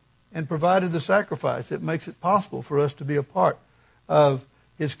way and provided the sacrifice that makes it possible for us to be a part of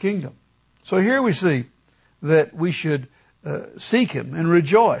His kingdom. So here we see that we should seek Him and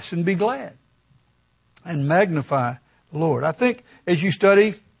rejoice and be glad and magnify the Lord. I think as you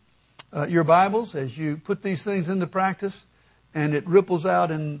study your Bibles, as you put these things into practice, and it ripples out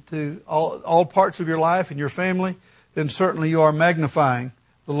into all parts of your life and your family, then certainly you are magnifying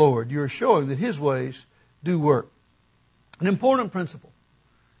the Lord. You are showing that His ways do work. An important principle,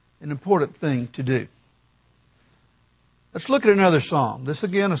 an important thing to do. Let's look at another psalm. This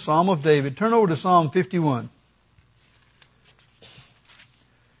again, a psalm of David. Turn over to Psalm 51.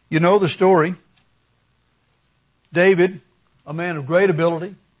 You know the story. David, a man of great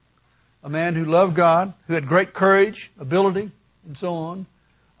ability, a man who loved God, who had great courage, ability, and so on,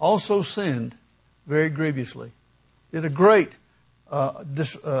 also sinned very grievously. Did a great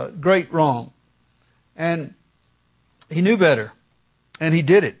wrong. And he knew better. And he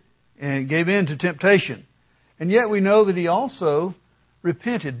did it. And gave in to temptation. And yet we know that he also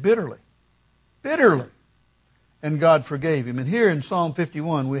repented bitterly. Bitterly. And God forgave him. And here in Psalm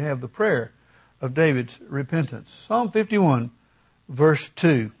 51 we have the prayer of David's repentance. Psalm 51 verse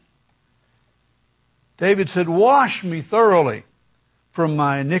 2. David said, wash me thoroughly from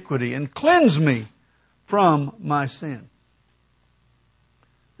my iniquity and cleanse me from my sin.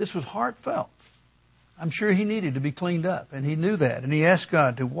 This was heartfelt. I'm sure he needed to be cleaned up, and he knew that, and he asked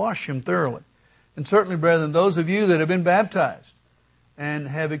God to wash him thoroughly. And certainly, brethren, those of you that have been baptized and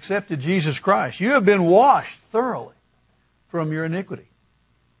have accepted Jesus Christ, you have been washed thoroughly from your iniquity.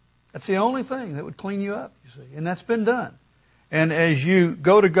 That's the only thing that would clean you up, you see, and that's been done. And as you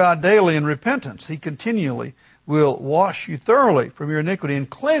go to God daily in repentance, He continually will wash you thoroughly from your iniquity and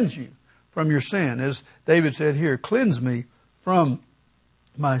cleanse you from your sin. As David said here, cleanse me from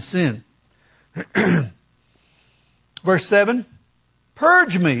my sin. Verse 7,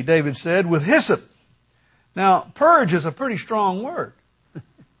 purge me, David said, with hyssop. Now, purge is a pretty strong word.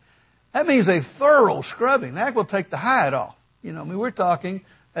 That means a thorough scrubbing. That will take the hide off. We're talking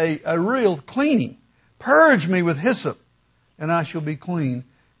a real cleaning. Purge me with hyssop, and I shall be clean.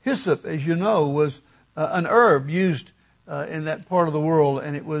 Hyssop, as you know, was an herb used in that part of the world,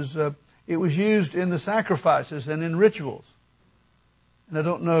 and it was used in the sacrifices and in rituals. And I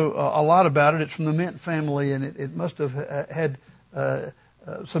don't know a lot about it. It's from the mint family, and it must have had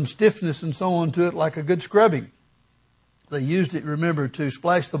some stiffness and so on to it, like a good scrubbing. They used it, remember, to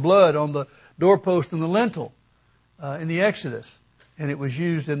splash the blood on the doorpost and the lintel in the Exodus. And it was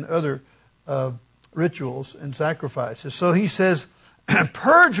used in other rituals and sacrifices. So he says,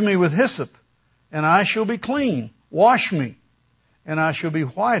 purge me with hyssop, and I shall be clean. Wash me, and I shall be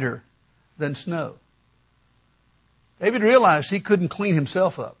whiter than snow. David realized he couldn't clean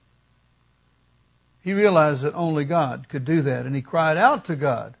himself up. He realized that only God could do that, and he cried out to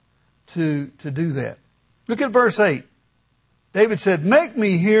God to do that. Look at verse 8. David said, "Make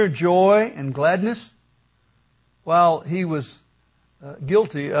me hear joy and gladness." While he was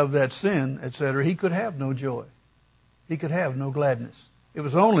guilty of that sin, etc., he could have no joy. He could have no gladness. It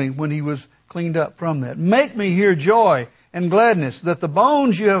was only when he was cleaned up from that. "Make me hear joy and gladness, that the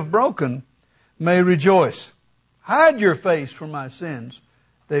bones you have broken may rejoice. Hide your face from my sins,"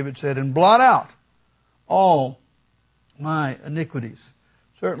 David said, "and blot out all my iniquities."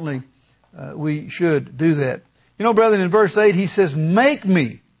 Certainly, we should do that. You know, brethren, in verse 8, he says, "Make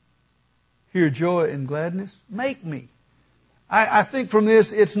me hear joy and gladness." Make me. I think from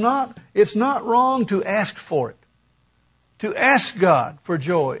this, it's not wrong to ask for it. To ask God for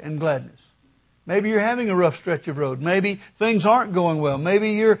joy and gladness. Maybe you're having a rough stretch of road. Maybe things aren't going well.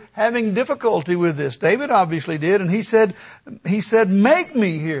 Maybe you're having difficulty with this. David obviously did, and he said, "Make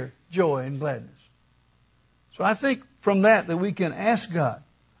me hear joy and gladness." So I think from that we can ask God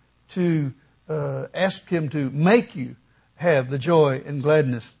to ask Him to make you have the joy and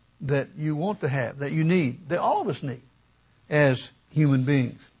gladness that you want to have, that you need, that all of us need as human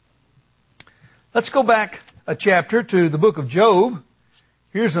beings. Let's go back a chapter to the book of Job.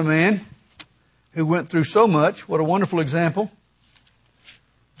 Here's a man who went through so much. What a wonderful example.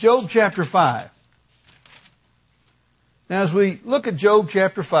 Job chapter 5. Now, as we look at Job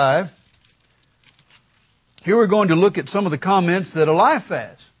chapter 5, here we're going to look at some of the comments that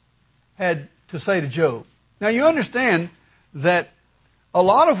Eliphaz had to say to Job. Now, you understand that a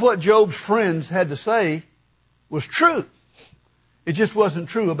lot of what Job's friends had to say was true. It just wasn't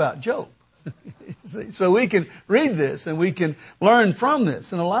true about Job. So we can read this and we can learn from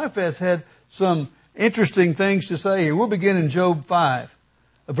this. And Eliphaz had some interesting things to say here. We'll begin in Job 5,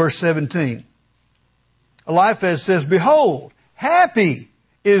 verse 17. Eliphaz says, "Behold, happy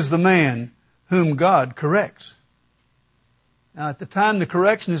is the man whom God corrects." Now, at the time the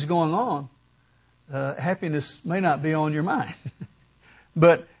correction is going on, happiness may not be on your mind.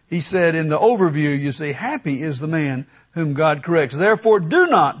 But he said in the overview, you see, happy is the man whom God corrects. Therefore, do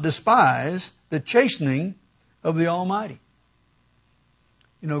not despise the chastening of the Almighty.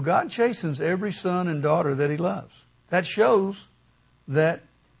 You know, God chastens every son and daughter that He loves. That shows that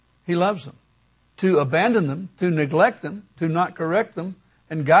He loves them. To abandon them, to neglect them, to not correct them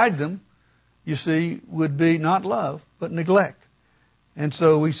and guide them, you see, would be not love, but neglect. And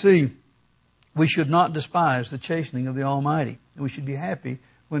so we see we should not despise the chastening of the Almighty. And we should be happy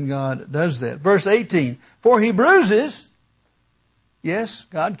when God does that. Verse 18, "For He bruises," yes,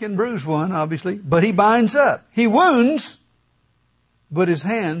 God can bruise one, obviously, "but He binds up. He wounds, but His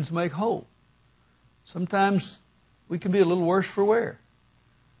hands make whole." Sometimes we can be a little worse for wear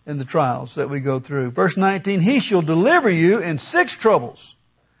in the trials that we go through. Verse 19, "He shall deliver you in 6 troubles.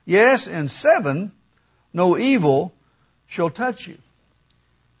 Yes, in 7, no evil shall touch you."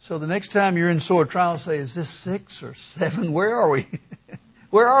 So the next time you're in sore trial, say, is this 6 or 7? Where are we?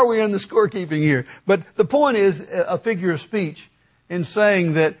 Where are we in the scorekeeping here? But the point is a figure of speech in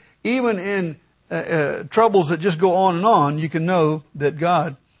saying that even in troubles that just go on, you can know that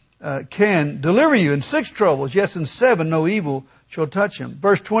God can deliver you in 6 troubles. Yes, in 7, no evil shall touch him.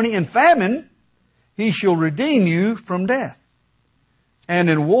 Verse 20, "In famine, He shall redeem you from death, and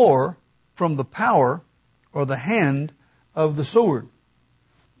in war from the power or the hand of the sword."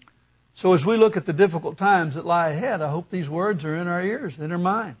 So as we look at the difficult times that lie ahead, I hope these words are in our ears, in our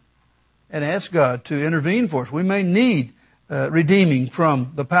mind, and ask God to intervene for us. We may need redeeming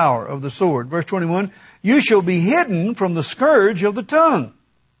from the power of the sword. Verse 21, "You shall be hidden from the scourge of the tongue."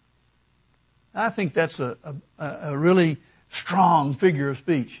 I think that's a really strong figure of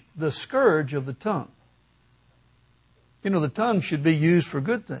speech. The scourge of the tongue. You know, the tongue should be used for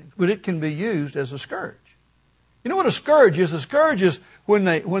good things, but it can be used as a scourge. You know what a scourge is? A scourge is when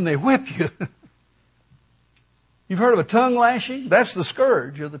they whip you. You've heard of a tongue lashing? That's the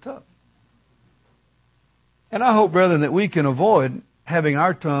scourge of the tongue. And I hope, brethren, that we can avoid having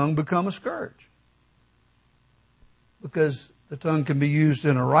our tongue become a scourge. Because the tongue can be used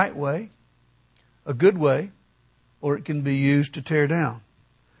in a right way, a good way, or it can be used to tear down.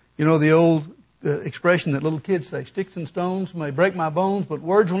 You know the old expression that little kids say, "Sticks and stones may break my bones, but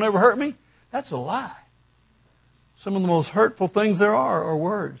words will never hurt me"? That's a lie. Some of the most hurtful things there are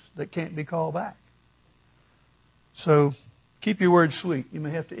words that can't be called back. So keep your words sweet. You may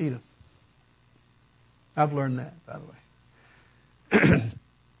have to eat them. I've learned that, by the way.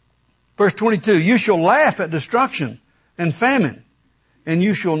 Verse 22, "You shall laugh at destruction and famine, and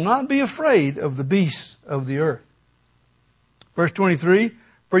you shall not be afraid of the beasts of the earth." Verse 23,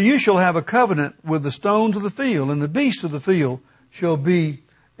 For you shall have a covenant with the stones of the field, and the beasts of the field shall be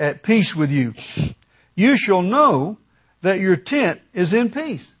at peace with you. You shall know that your tent is in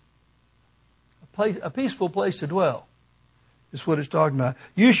peace. A peaceful place to dwell is what it's talking about.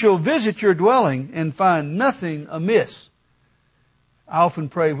 You shall visit your dwelling and find nothing amiss. I often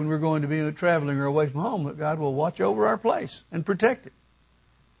pray when we're going to be traveling or away from home that God will watch over our place and protect it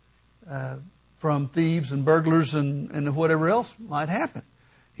from thieves and burglars and whatever else might happen.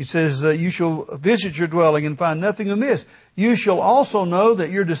 He says, you shall visit your dwelling and find nothing amiss. You shall also know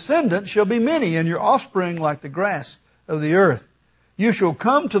that your descendants shall be many, and your offspring like the grass of the earth. You shall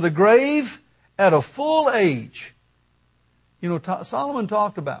come to the grave at a full age. You know, Solomon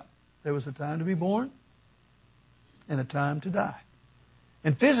talked about there was a time to be born and a time to die.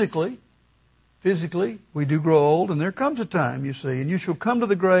 And physically, we do grow old, and there comes a time, you see, and you shall come to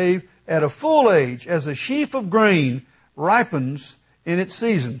the grave at a full age, as a sheaf of grain ripens in its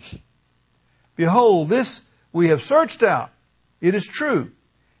season. Behold, this we have searched out. It is true.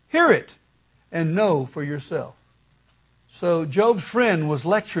 Hear it and know for yourself. So Job's friend was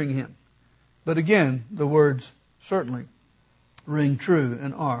lecturing him. But again, the words certainly ring true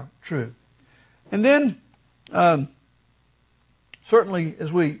and are true. And then, certainly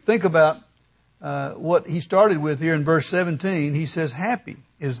as we think about what he started with here in verse 17, he says, happy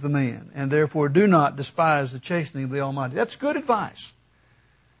is the man, and therefore do not despise the chastening of the Almighty. That's good advice.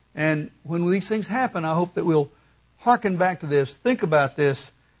 And when these things happen, I hope that we'll hearken back to this, think about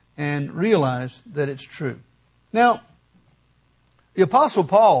this, and realize that it's true. Now, the Apostle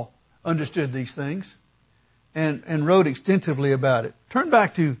Paul understood these things and wrote extensively about it. Turn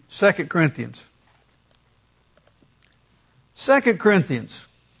back to 2 Corinthians. 2 Corinthians.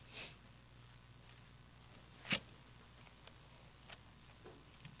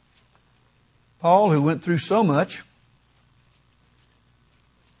 Paul, who went through so much.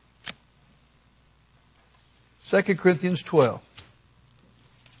 2 Corinthians 12.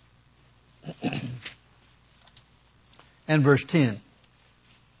 And verse 10.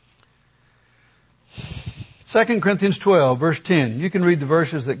 2 Corinthians 12, verse 10. You can read the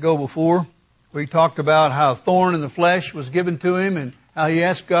verses that go before, where he talked about how a thorn in the flesh was given to him and how he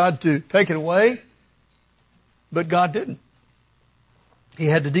asked God to take it away. But God didn't. He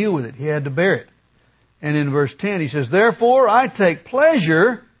had to deal with it. He had to bear it. And in verse 10 he says, therefore I take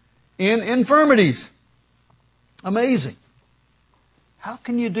pleasure in infirmities. Amazing. How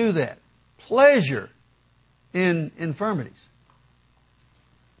can you do that? Pleasure in infirmities.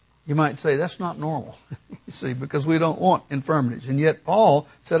 You might say, that's not normal. You see, because we don't want infirmities. And yet Paul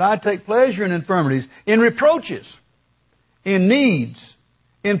said, I take pleasure in infirmities, in reproaches, in needs,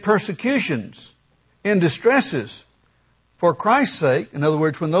 in persecutions, in distresses, for Christ's sake. In other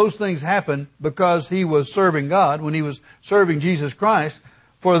words, when those things happened because he was serving God, when he was serving Jesus Christ,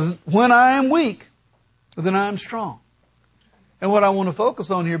 for when I am weak, then I am strong. And what I want to focus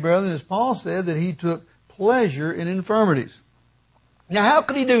on here, brethren, is Paul said that he took pleasure in infirmities. Now, how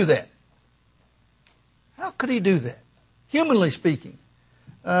could he do that? How could he do that? Humanly speaking,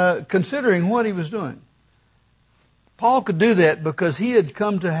 considering what he was doing. Paul could do that because he had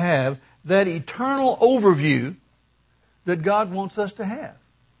come to have that eternal overview that God wants us to have.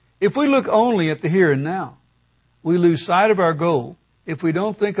 If we look only at the here and now, we lose sight of our goal. If we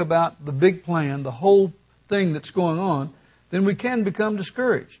don't think about the big plan, the whole thing that's going on, then we can become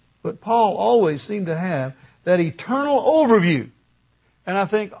discouraged. But Paul always seemed to have that eternal overview. And I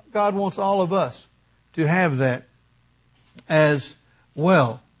think God wants all of us to have that as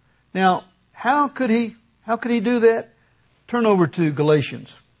well. Now, how could he do that? Turn over to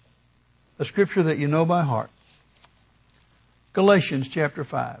Galatians, a scripture that you know by heart. Galatians chapter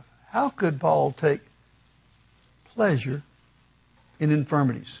 5. How could Paul take pleasure in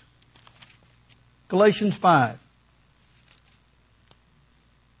infirmities? Galatians 5.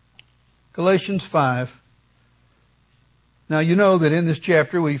 Galatians 5. Now you know that in this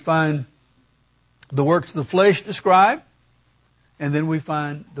chapter we find the works of the flesh described, and then we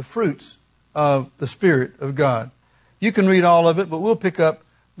find the fruits of the Spirit of God. You can read all of it, but we'll pick up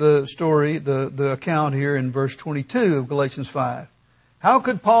the story, the account here in verse 22 of Galatians 5. How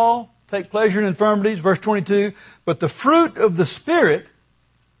could Paul take pleasure in infirmities? Verse 22, but the fruit of the Spirit,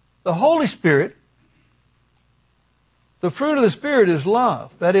 the Holy Spirit, the fruit of the Spirit is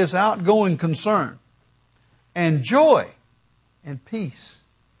love, that is outgoing concern, and joy, and peace,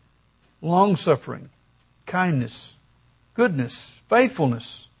 long-suffering, kindness, goodness,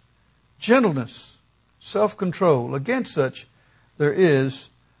 faithfulness, gentleness, self-control. Against such there is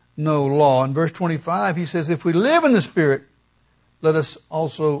no law. In verse 25 he says, if we live in the Spirit, let us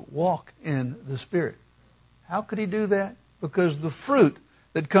also walk in the Spirit. How could he do that? Because the fruit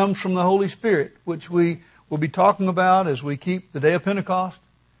that comes from the Holy Spirit, which we will be talking about as we keep the day of Pentecost,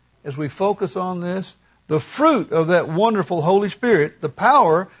 as we focus on this. The fruit of that wonderful Holy Spirit, the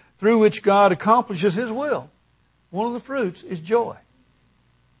power through which God accomplishes His will. One of the fruits is joy.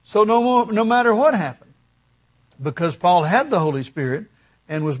 So no matter what happened, because Paul had the Holy Spirit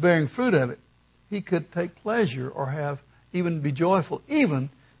and was bearing fruit of it, he could take pleasure or even be joyful, even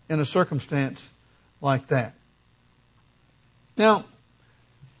in a circumstance like that. Now,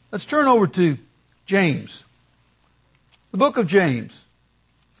 let's turn over to James, the book of James,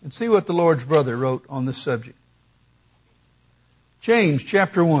 and see what the Lord's brother wrote on this subject. James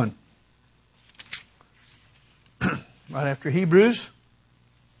chapter 1. Right after Hebrews.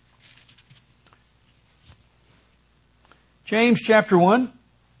 James chapter 1.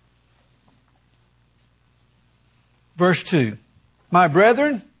 Verse 2. My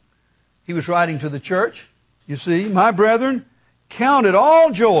brethren, he was writing to the church, you see, my brethren, count it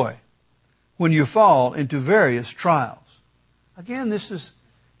all joy when you fall into various trials. Again, this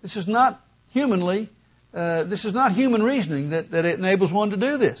is not human reasoning that it enables one to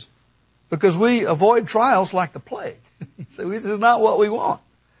do this. Because we avoid trials like the plague. So this is not what we want.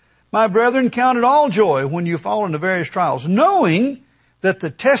 My brethren, count it all joy when you fall into various trials, knowing that the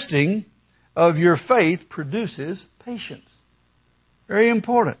testing of your faith produces patience. Very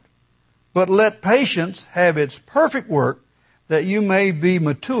important. But let patience have its perfect work, that you may be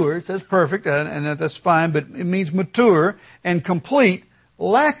mature. It says perfect, and that's fine, but it means mature and complete,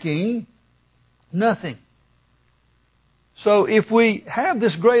 lacking nothing. So if we have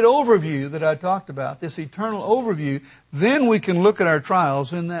this great overview that I talked about, this eternal overview, then we can look at our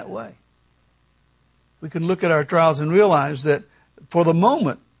trials in that way. We can look at our trials and realize that for the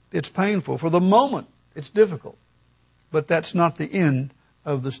moment it's painful, for the moment it's difficult, but that's not the end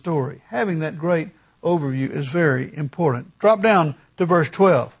of the story. Having that great overview is very important. Drop down to verse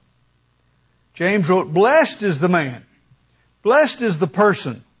 12. James wrote, blessed is the man, blessed is the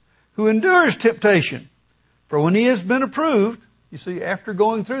person who endures temptation. For when he has been approved, you see, after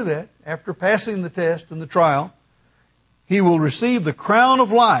going through that, after passing the test and the trial, he will receive the crown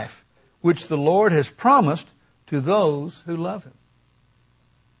of life, which the Lord has promised to those who love Him.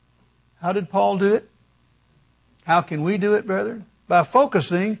 How did Paul do it? How can we do it, brethren? By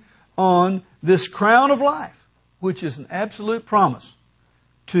focusing on this crown of life, which is an absolute promise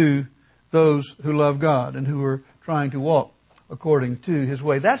to those who love God and who are trying to walk according to His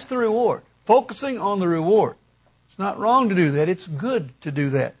way. That's the reward. Focusing on the reward. It's not wrong to do that. It's good to do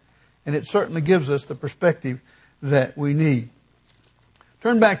that. And it certainly gives us the perspective that we need.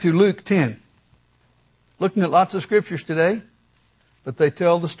 Turn back to Luke 10. Looking at lots of scriptures today, but they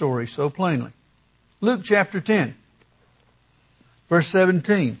tell the story so plainly. Luke chapter 10, verse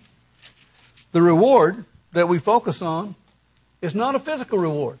 17. The reward that we focus on is not a physical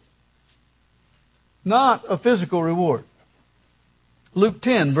reward. Not a physical reward. Luke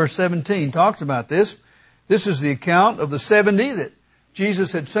 10, verse 17 talks about this. This is the account of the 70 that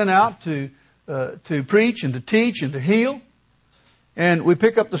Jesus had sent out to preach and to teach and to heal. And we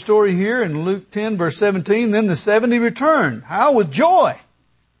pick up the story here in Luke 10, verse 17. Then the 70 returned. How? With joy.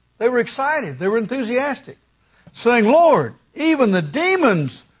 They were excited. They were enthusiastic. Saying, Lord, even the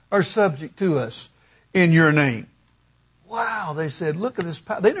demons are subject to us in your name. Wow, they said, look at this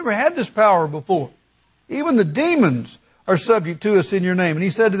power. They never had this power before. Even the demons are subject to us in your name. And he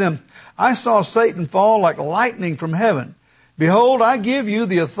said to them, I saw Satan fall like lightning from heaven. Behold, I give you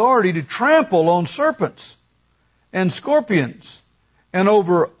the authority to trample on serpents and scorpions and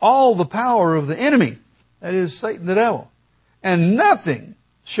over all the power of the enemy. That is Satan the devil. And nothing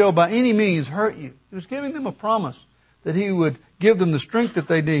shall by any means hurt you. He was giving them a promise that he would give them the strength that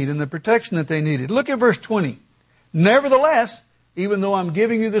they need and the protection that they needed. Look at verse 20. Nevertheless, even though I'm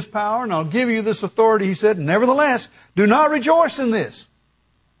giving you this power and I'll give you this authority, he said, nevertheless, do not rejoice in this.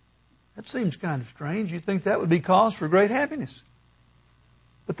 That seems kind of strange. You'd think that would be cause for great happiness.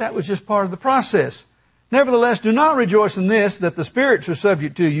 But that was just part of the process. Nevertheless, do not rejoice in this, that the spirits are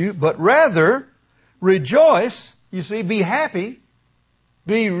subject to you, but rather rejoice. You see, be happy.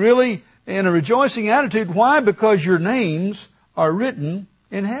 Be really in a rejoicing attitude. Why? Because your names are written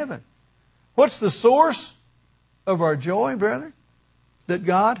in heaven. What's the source of our joy, brethren? That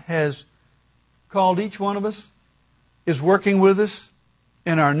God has called each one of us, is working with us,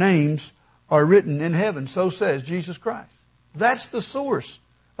 and our names are written in heaven. So says Jesus Christ. That's the source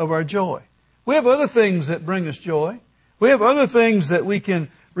of our joy. We have other things that bring us joy. We have other things that we can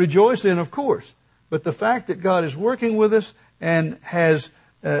rejoice in, of course. But the fact that God is working with us and has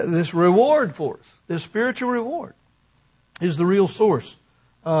this reward for us, this spiritual reward, is the real source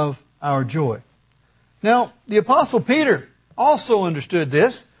of our joy. Now, the Apostle Peter also understood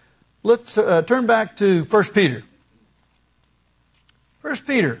this. Let's turn back to 1 Peter. 1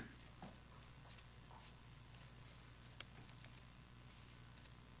 Peter.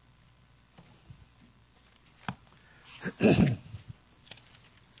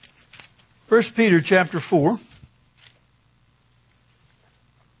 First Peter chapter 4.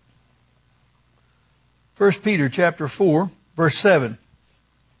 1 Peter chapter 4, verse 7.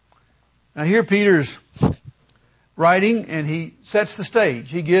 Now here Peter's writing and he sets the stage.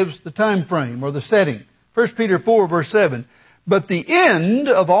 He gives the time frame or the setting. 1 Peter 4, verse 7. But the end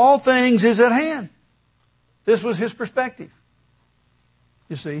of all things is at hand. This was his perspective.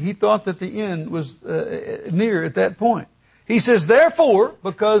 You see, he thought that the end was near at that point. He says, therefore,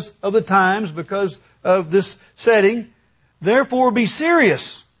 because of the times, because of this setting, therefore be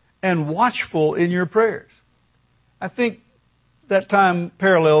serious and watchful in your prayers. I think that time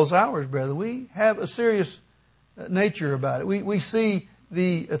parallels ours, brother. We have a serious nature about it. We see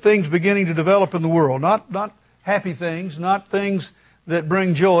the things beginning to develop in the world. Not happy things, not things that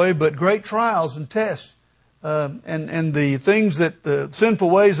bring joy, but great trials and tests. And the things that the sinful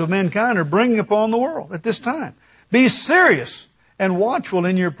ways of mankind are bringing upon the world at this time. Be serious and watchful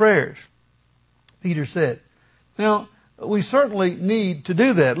in your prayers, Peter said. Now, we certainly need to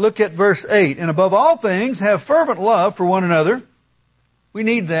do that. Look at verse 8. And above all things, have fervent love for one another. We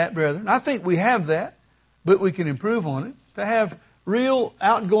need that, brethren. I think we have that, but we can improve on it. To have real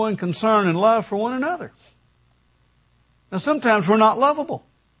outgoing concern and love for one another. Now, sometimes we're not lovable.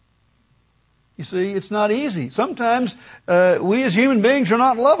 You see, it's not easy. Sometimes we as human beings are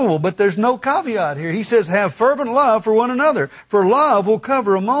not lovable, but there's no caveat here. He says, have fervent love for one another, for love will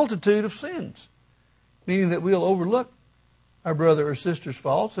cover a multitude of sins. Meaning that we'll overlook our brother or sister's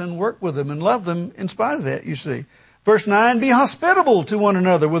faults and work with them and love them in spite of that, you see. Verse 9, be hospitable to one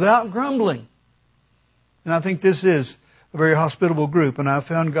another without grumbling. And I think this is a very hospitable group, and I've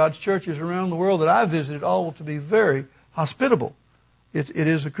found God's churches around the world that I've visited all to be very hospitable. It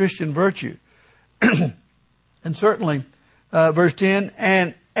is a Christian virtue. And certainly, verse 10,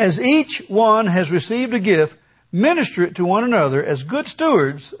 and as each one has received a gift, minister it to one another as good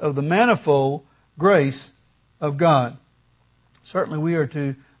stewards of the manifold grace of God. Certainly we are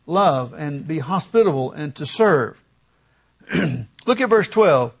to love and be hospitable and to serve. Look at verse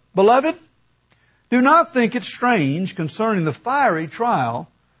 12. Beloved, do not think it strange concerning the fiery trial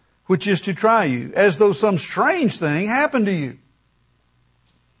which is to try you, as though some strange thing happened to you.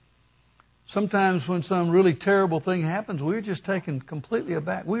 Sometimes when some really terrible thing happens, we're just taken completely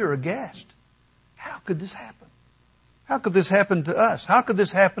aback. We are aghast. How could this happen? How could this happen to us? How could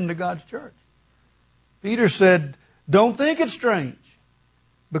this happen to God's church? Peter said, don't think it's strange,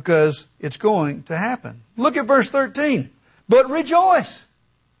 because it's going to happen. Look at verse 13. But rejoice.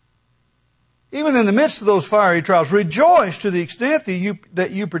 Even in the midst of those fiery trials, rejoice to the extent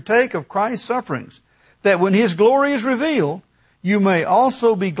that you partake of Christ's sufferings, that when His glory is revealed, you may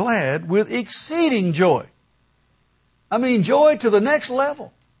also be glad with exceeding joy. I mean, joy to the next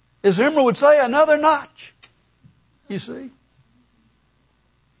level. As Emerald would say, another notch. You see?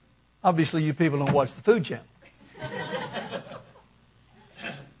 Obviously, you people don't watch the Food Channel.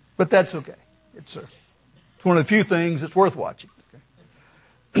 But that's okay. It's one of the few things that's worth watching.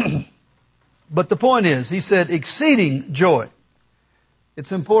 Okay? But the point is, he said, exceeding joy.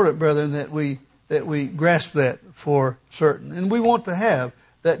 It's important, brethren, that we grasp that for certain. And we want to have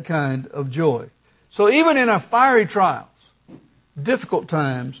that kind of joy. So even in our fiery trials, difficult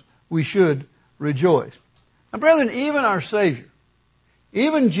times, we should rejoice. Now, brethren, even our Savior,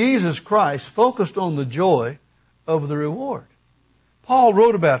 even Jesus Christ focused on the joy of the reward. Paul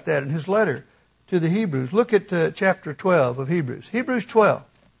wrote about that in his letter to the Hebrews. Look at chapter 12 of Hebrews. Hebrews 12.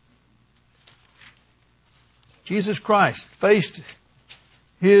 Jesus Christ faced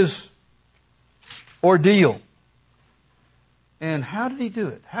His ordeal. And how did He do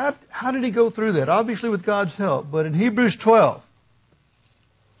it? How did He go through that? Obviously with God's help. But in Hebrews 12,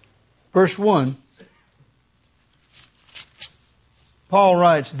 verse 1, Paul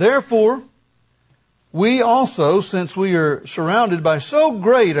writes, therefore, we also, since we are surrounded by so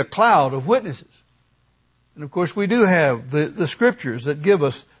great a cloud of witnesses, and of course we do have the scriptures that give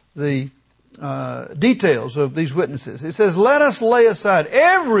us the details of these witnesses. It says, let us lay aside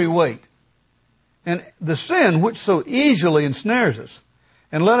every weight and the sin which so easily ensnares us,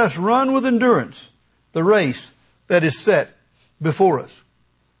 and let us run with endurance the race that is set before us.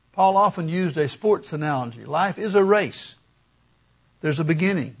 Paul often used a sports analogy. Life is a race. There's a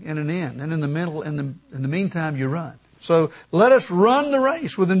beginning and an end, and in the middle, in the meantime, you run. So let us run the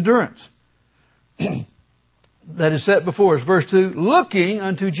race with endurance that is set before us. Verse 2, looking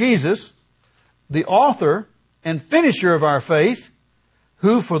unto Jesus, the author and finisher of our faith,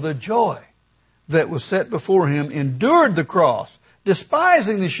 who for the joy that was set before him endured the cross,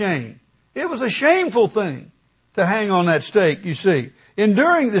 despising the shame. It was a shameful thing to hang on that stake, you see.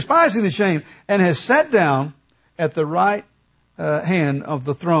 Despising the shame, and has sat down at the right hand of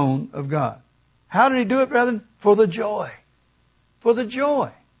the throne of God. How did he do it, brethren? For the joy. For the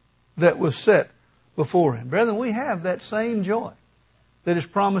joy that was set before him. Brethren, we have that same joy that is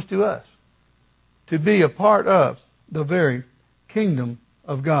promised to us, to be a part of the very kingdom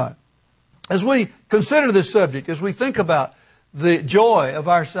of God. As we consider this subject, as we think about the joy of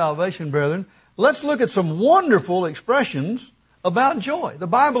our salvation, brethren, let's look at some wonderful expressions about joy. The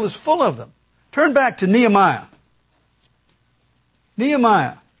Bible is full of them. Turn back to Nehemiah.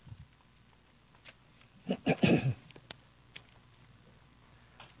 Nehemiah.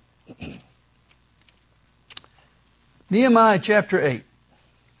 Nehemiah chapter 8.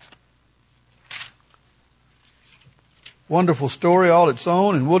 Wonderful story all its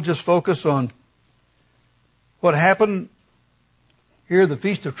own, and we'll just focus on what happened here. The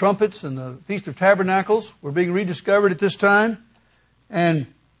Feast of Trumpets and the Feast of Tabernacles were being rediscovered at this time, and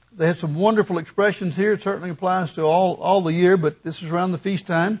they had some wonderful expressions here. It certainly applies to all the year, but this is around the feast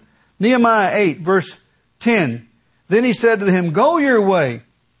time. Nehemiah 8, verse 10. Then he said to him, "Go your way,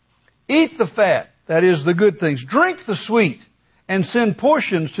 eat the fat, that is, the good things, drink the sweet, and send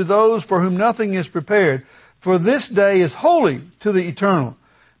portions to those for whom nothing is prepared. For this day is holy to the eternal.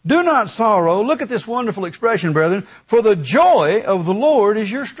 Do not sorrow." Look at this wonderful expression, brethren. "For the joy of the Lord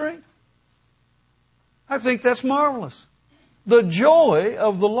is your strength." I think that's marvelous. The joy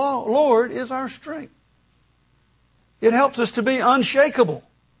of the Lord is our strength. It helps us to be unshakable.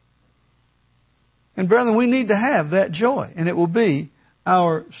 And brethren, we need to have that joy, and it will be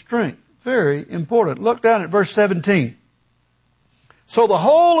our strength. Very important. Look down at verse 17. "So the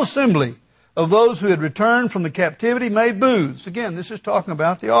whole assembly of those who had returned from the captivity made booths." Again, this is talking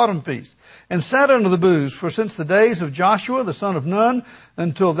about the autumn feast. "And sat under the booths, for since the days of Joshua the son of Nun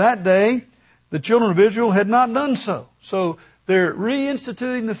until that day, the children of Israel had not done so." So they're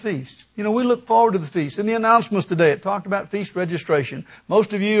reinstituting the feast. You know, we look forward to the feast. In the announcements today, it talked about feast registration.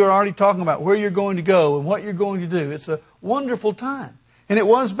 Most of you are already talking about where you're going to go and what you're going to do. It's a wonderful time. And it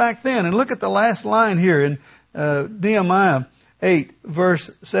was back then. And look at the last line here in Nehemiah 8,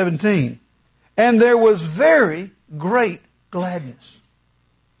 verse 17. "And there was very great gladness."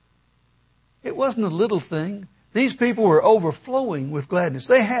 It wasn't a little thing. These people were overflowing with gladness.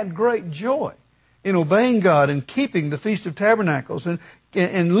 They had great joy in obeying God and keeping the Feast of Tabernacles and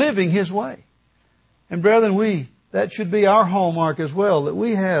living His way. And brethren, that should be our hallmark as well, that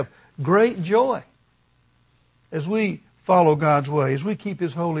we have great joy as we follow God's way, as we keep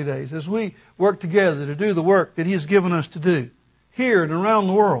His holy days, as we work together to do the work that He has given us to do here and around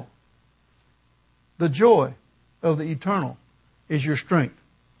the world. The joy of the eternal is your strength.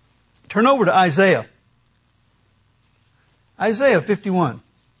 Turn over to Isaiah. Isaiah 51.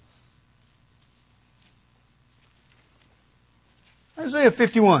 Isaiah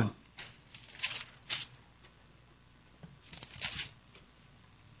 51.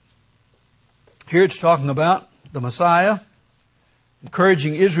 Here it's talking about the Messiah,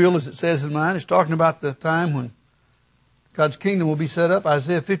 encouraging Israel, as it says in mine. It's talking about the time when God's kingdom will be set up.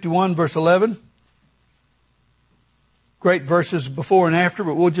 Isaiah 51, verse 11. Great verses before and after,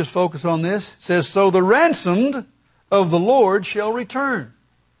 but we'll just focus on this. It says, "So the ransomed of the Lord shall return."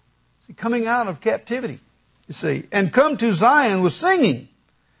 See, coming out of captivity, you see, "and come to Zion with singing,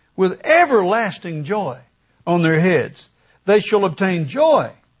 with everlasting joy on their heads. They shall obtain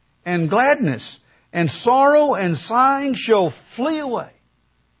joy and gladness, and sorrow and sighing shall flee away."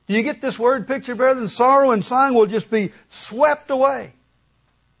 Do you get this word picture, brethren? Sorrow and sighing will just be swept away.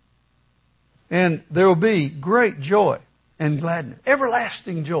 And there will be great joy and gladness.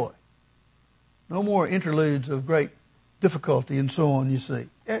 Everlasting joy. No more interludes of great difficulty and so on, you see.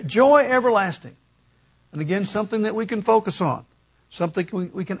 Joy everlasting. And again, something that we can focus on.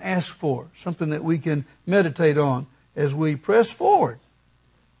 Something we can ask for. Something that we can meditate on as we press forward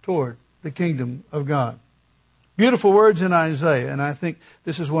toward the kingdom of God. Beautiful words in Isaiah, and I think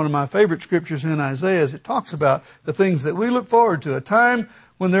this is one of my favorite scriptures in Isaiah as it talks about the things that we look forward to. A time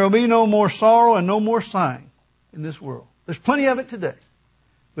when there will be no more sorrow and no more sighing in this world. There's plenty of it today,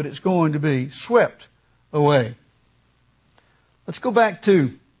 but it's going to be swept away. Let's go back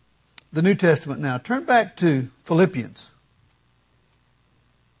to the New Testament now. Turn back to Philippians.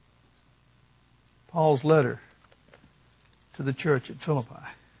 Paul's letter to the church at Philippi.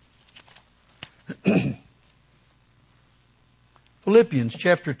 Philippians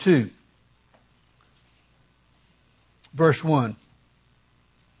chapter 2, verse 1.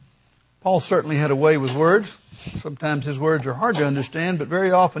 Paul certainly had a way with words. Sometimes his words are hard to understand, but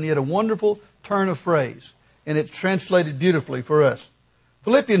very often he had a wonderful turn of phrase, and it's translated beautifully for us.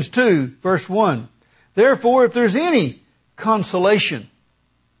 Philippians 2, verse 1. Therefore, if there's any consolation,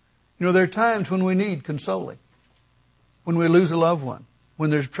 there are times when we need consoling. When we lose a loved one,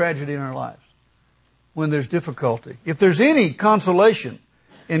 when there's tragedy in our lives, when there's difficulty. If there's any consolation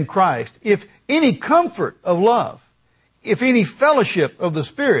in Christ, if any comfort of love, if any fellowship of the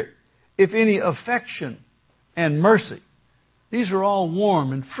Spirit, if any affection and mercy. These are all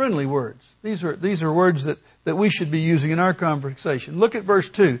warm and friendly words. These are words that we should be using in our conversation. Look at verse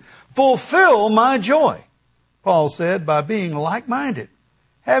 2. Fulfill my joy, Paul said, by being like-minded,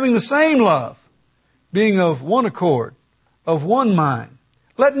 having the same love, being of one accord, of one mind.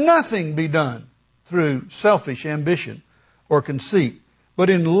 Let nothing be done through selfish ambition or conceit, but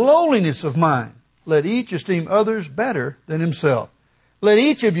in lowliness of mind, let each esteem others better than himself. Let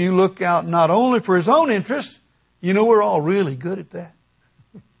each of you look out not only for his own interest. We're all really good at that.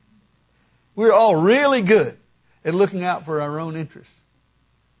 We're all really good at looking out for our own interests.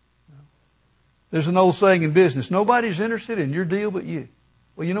 There's an old saying in business, nobody's interested in your deal but you.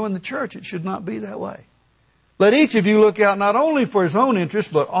 Well, in the church it should not be that way. Let each of you look out not only for his own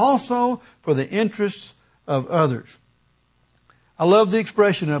interests, but also for the interests of others. I love the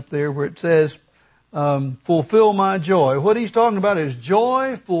expression up there where it says, fulfill my joy. What he's talking about is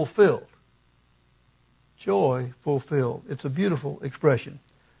joy fulfilled. Joy fulfilled. It's a beautiful expression.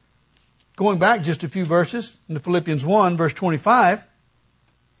 Going back just a few verses into Philippians 1, verse 25.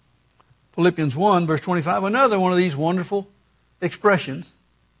 Philippians 1, verse 25. Another one of these wonderful expressions.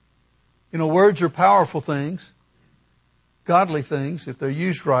 Words are powerful things, godly things, if they're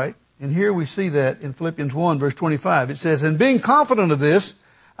used right. And here we see that in Philippians 1, verse 25. It says, and being confident of this,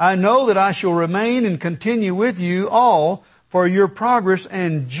 I know that I shall remain and continue with you all for your progress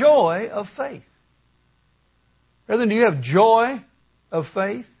and joy of faith. Brethren, do you have joy of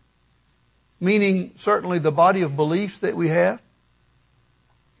faith? Meaning certainly the body of beliefs that we have.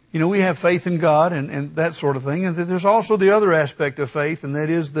 We have faith in God and that sort of thing. And there's also the other aspect of faith, and that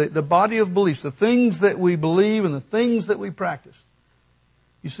is the body of beliefs, the things that we believe and the things that we practice.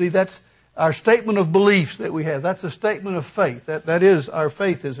 You see, that's our statement of beliefs that we have. That's a statement of faith. That is our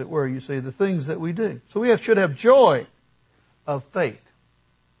faith, as it were, you see, the things that we do. So we should have joy of faith.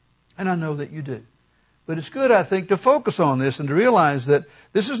 And I know that you do. But it's good, I think, to focus on this and to realize that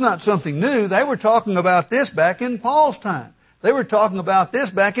this is not something new. They were talking about this back in Paul's time. They were talking about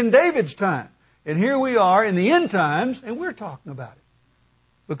this back in David's time. And here we are in the end times, and we're talking about it.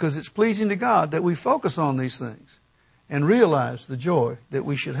 Because it's pleasing to God that we focus on these things and realize the joy that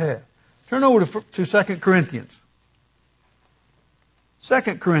we should have. Turn over to 2 Corinthians. 2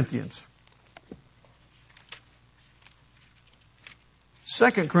 Corinthians.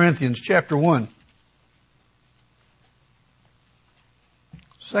 2 Corinthians chapter 1.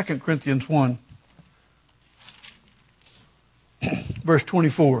 2 Corinthians 1, verse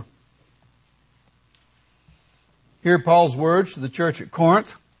 24. Here are Paul's words to the church at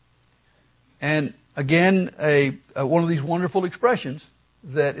Corinth. And again, one of these wonderful expressions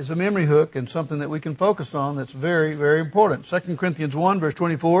that is a memory hook and something that we can focus on that's very, very important. 2 Corinthians 1, verse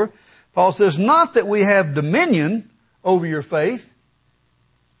 24, Paul says, not that we have dominion over your faith.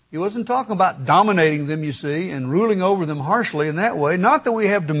 He wasn't talking about dominating them, you see, and ruling over them harshly in that way. Not that we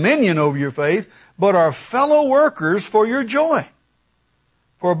have dominion over your faith, but are fellow workers for your joy.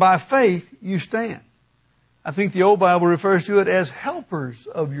 For by faith you stand. I think the old Bible refers to it as helpers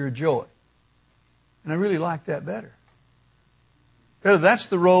of your joy. And I really like that better. That's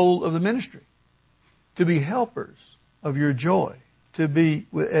the role of the ministry. To be helpers of your joy. To be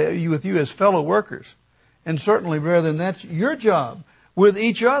with you as fellow workers. And certainly, brethren, that's your job with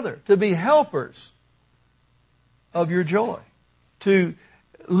each other. To be helpers of your joy. To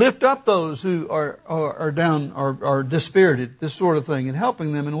lift up those who are down, are dispirited, this sort of thing, and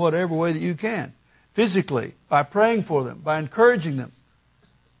helping them in whatever way that you can. Physically, by praying for them, by encouraging them,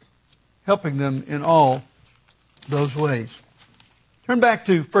 helping them in all those ways. Turn back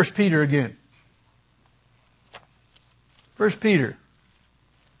to 1 Peter again. 1 Peter.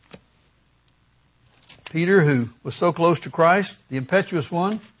 Peter, who was so close to Christ, the impetuous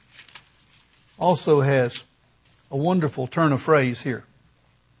one, also has a wonderful turn of phrase here.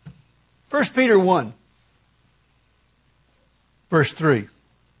 1 Peter 1, verse 3.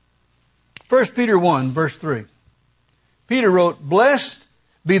 1 Peter 1, verse 3. Peter wrote, blessed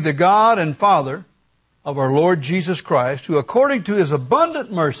be the God and Father of our Lord Jesus Christ, who according to his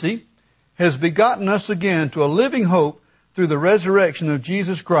abundant mercy has begotten us again to a living hope through the resurrection of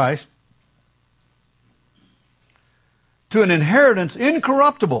Jesus Christ, to an inheritance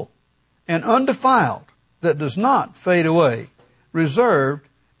incorruptible and undefiled, that does not fade away, reserved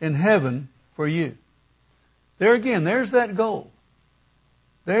in heaven for you. There again, there's that goal.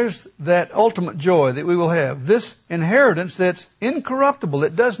 There's that ultimate joy that we will have. This inheritance that's incorruptible,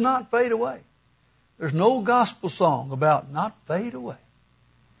 that does not fade away. There's no gospel song about not fade away.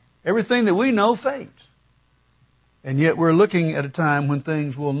 Everything that we know fades. And yet we're looking at a time when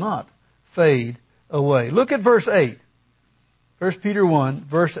things will not fade away. Look at verse 8. 1 Peter 1,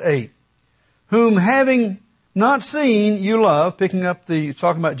 verse 8. Whom having not seen you love, talking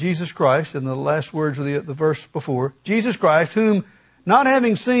about Jesus Christ in the last words of the verse before. Jesus Christ, whom not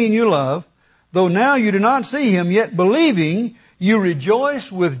having seen you love, though now you do not see him, yet believing you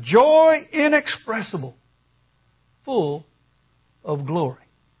rejoice with joy inexpressible, full of glory.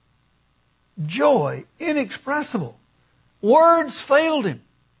 Joy inexpressible. Words failed him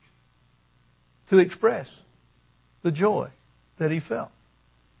to express the joy that he felt.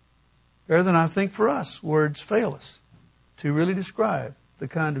 Better than I think for us, words fail us to really describe the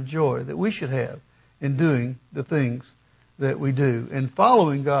kind of joy that we should have in doing the things that we do and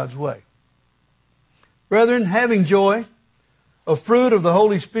following God's way. Brethren, having joy, a fruit of the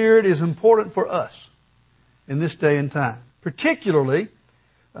Holy Spirit, is important for us in this day and time, particularly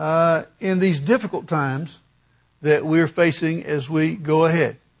in these difficult times that we're facing as we go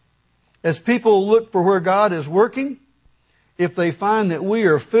ahead. As people look for where God is working, if they find that we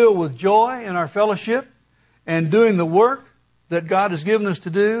are filled with joy in our fellowship and doing the work that God has given us to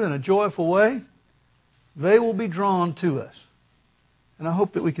do in a joyful way, they will be drawn to us. And I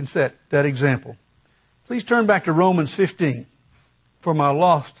hope that we can set that example. Please turn back to Romans 15 for my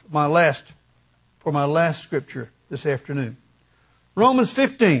last scripture this afternoon. Romans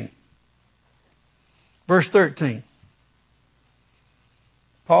 15, verse 13.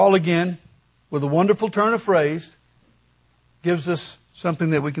 Paul again, with a wonderful turn of phrase, gives us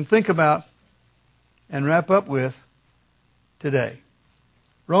something that we can think about and wrap up with today.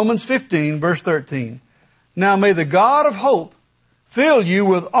 Romans 15, verse 13. Now may the God of hope fill you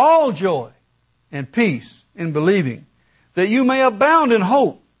with all joy and peace in believing, that you may abound in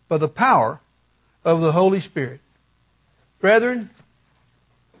hope by the power of the Holy Spirit. Brethren,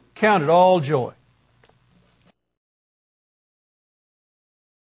 count it all joy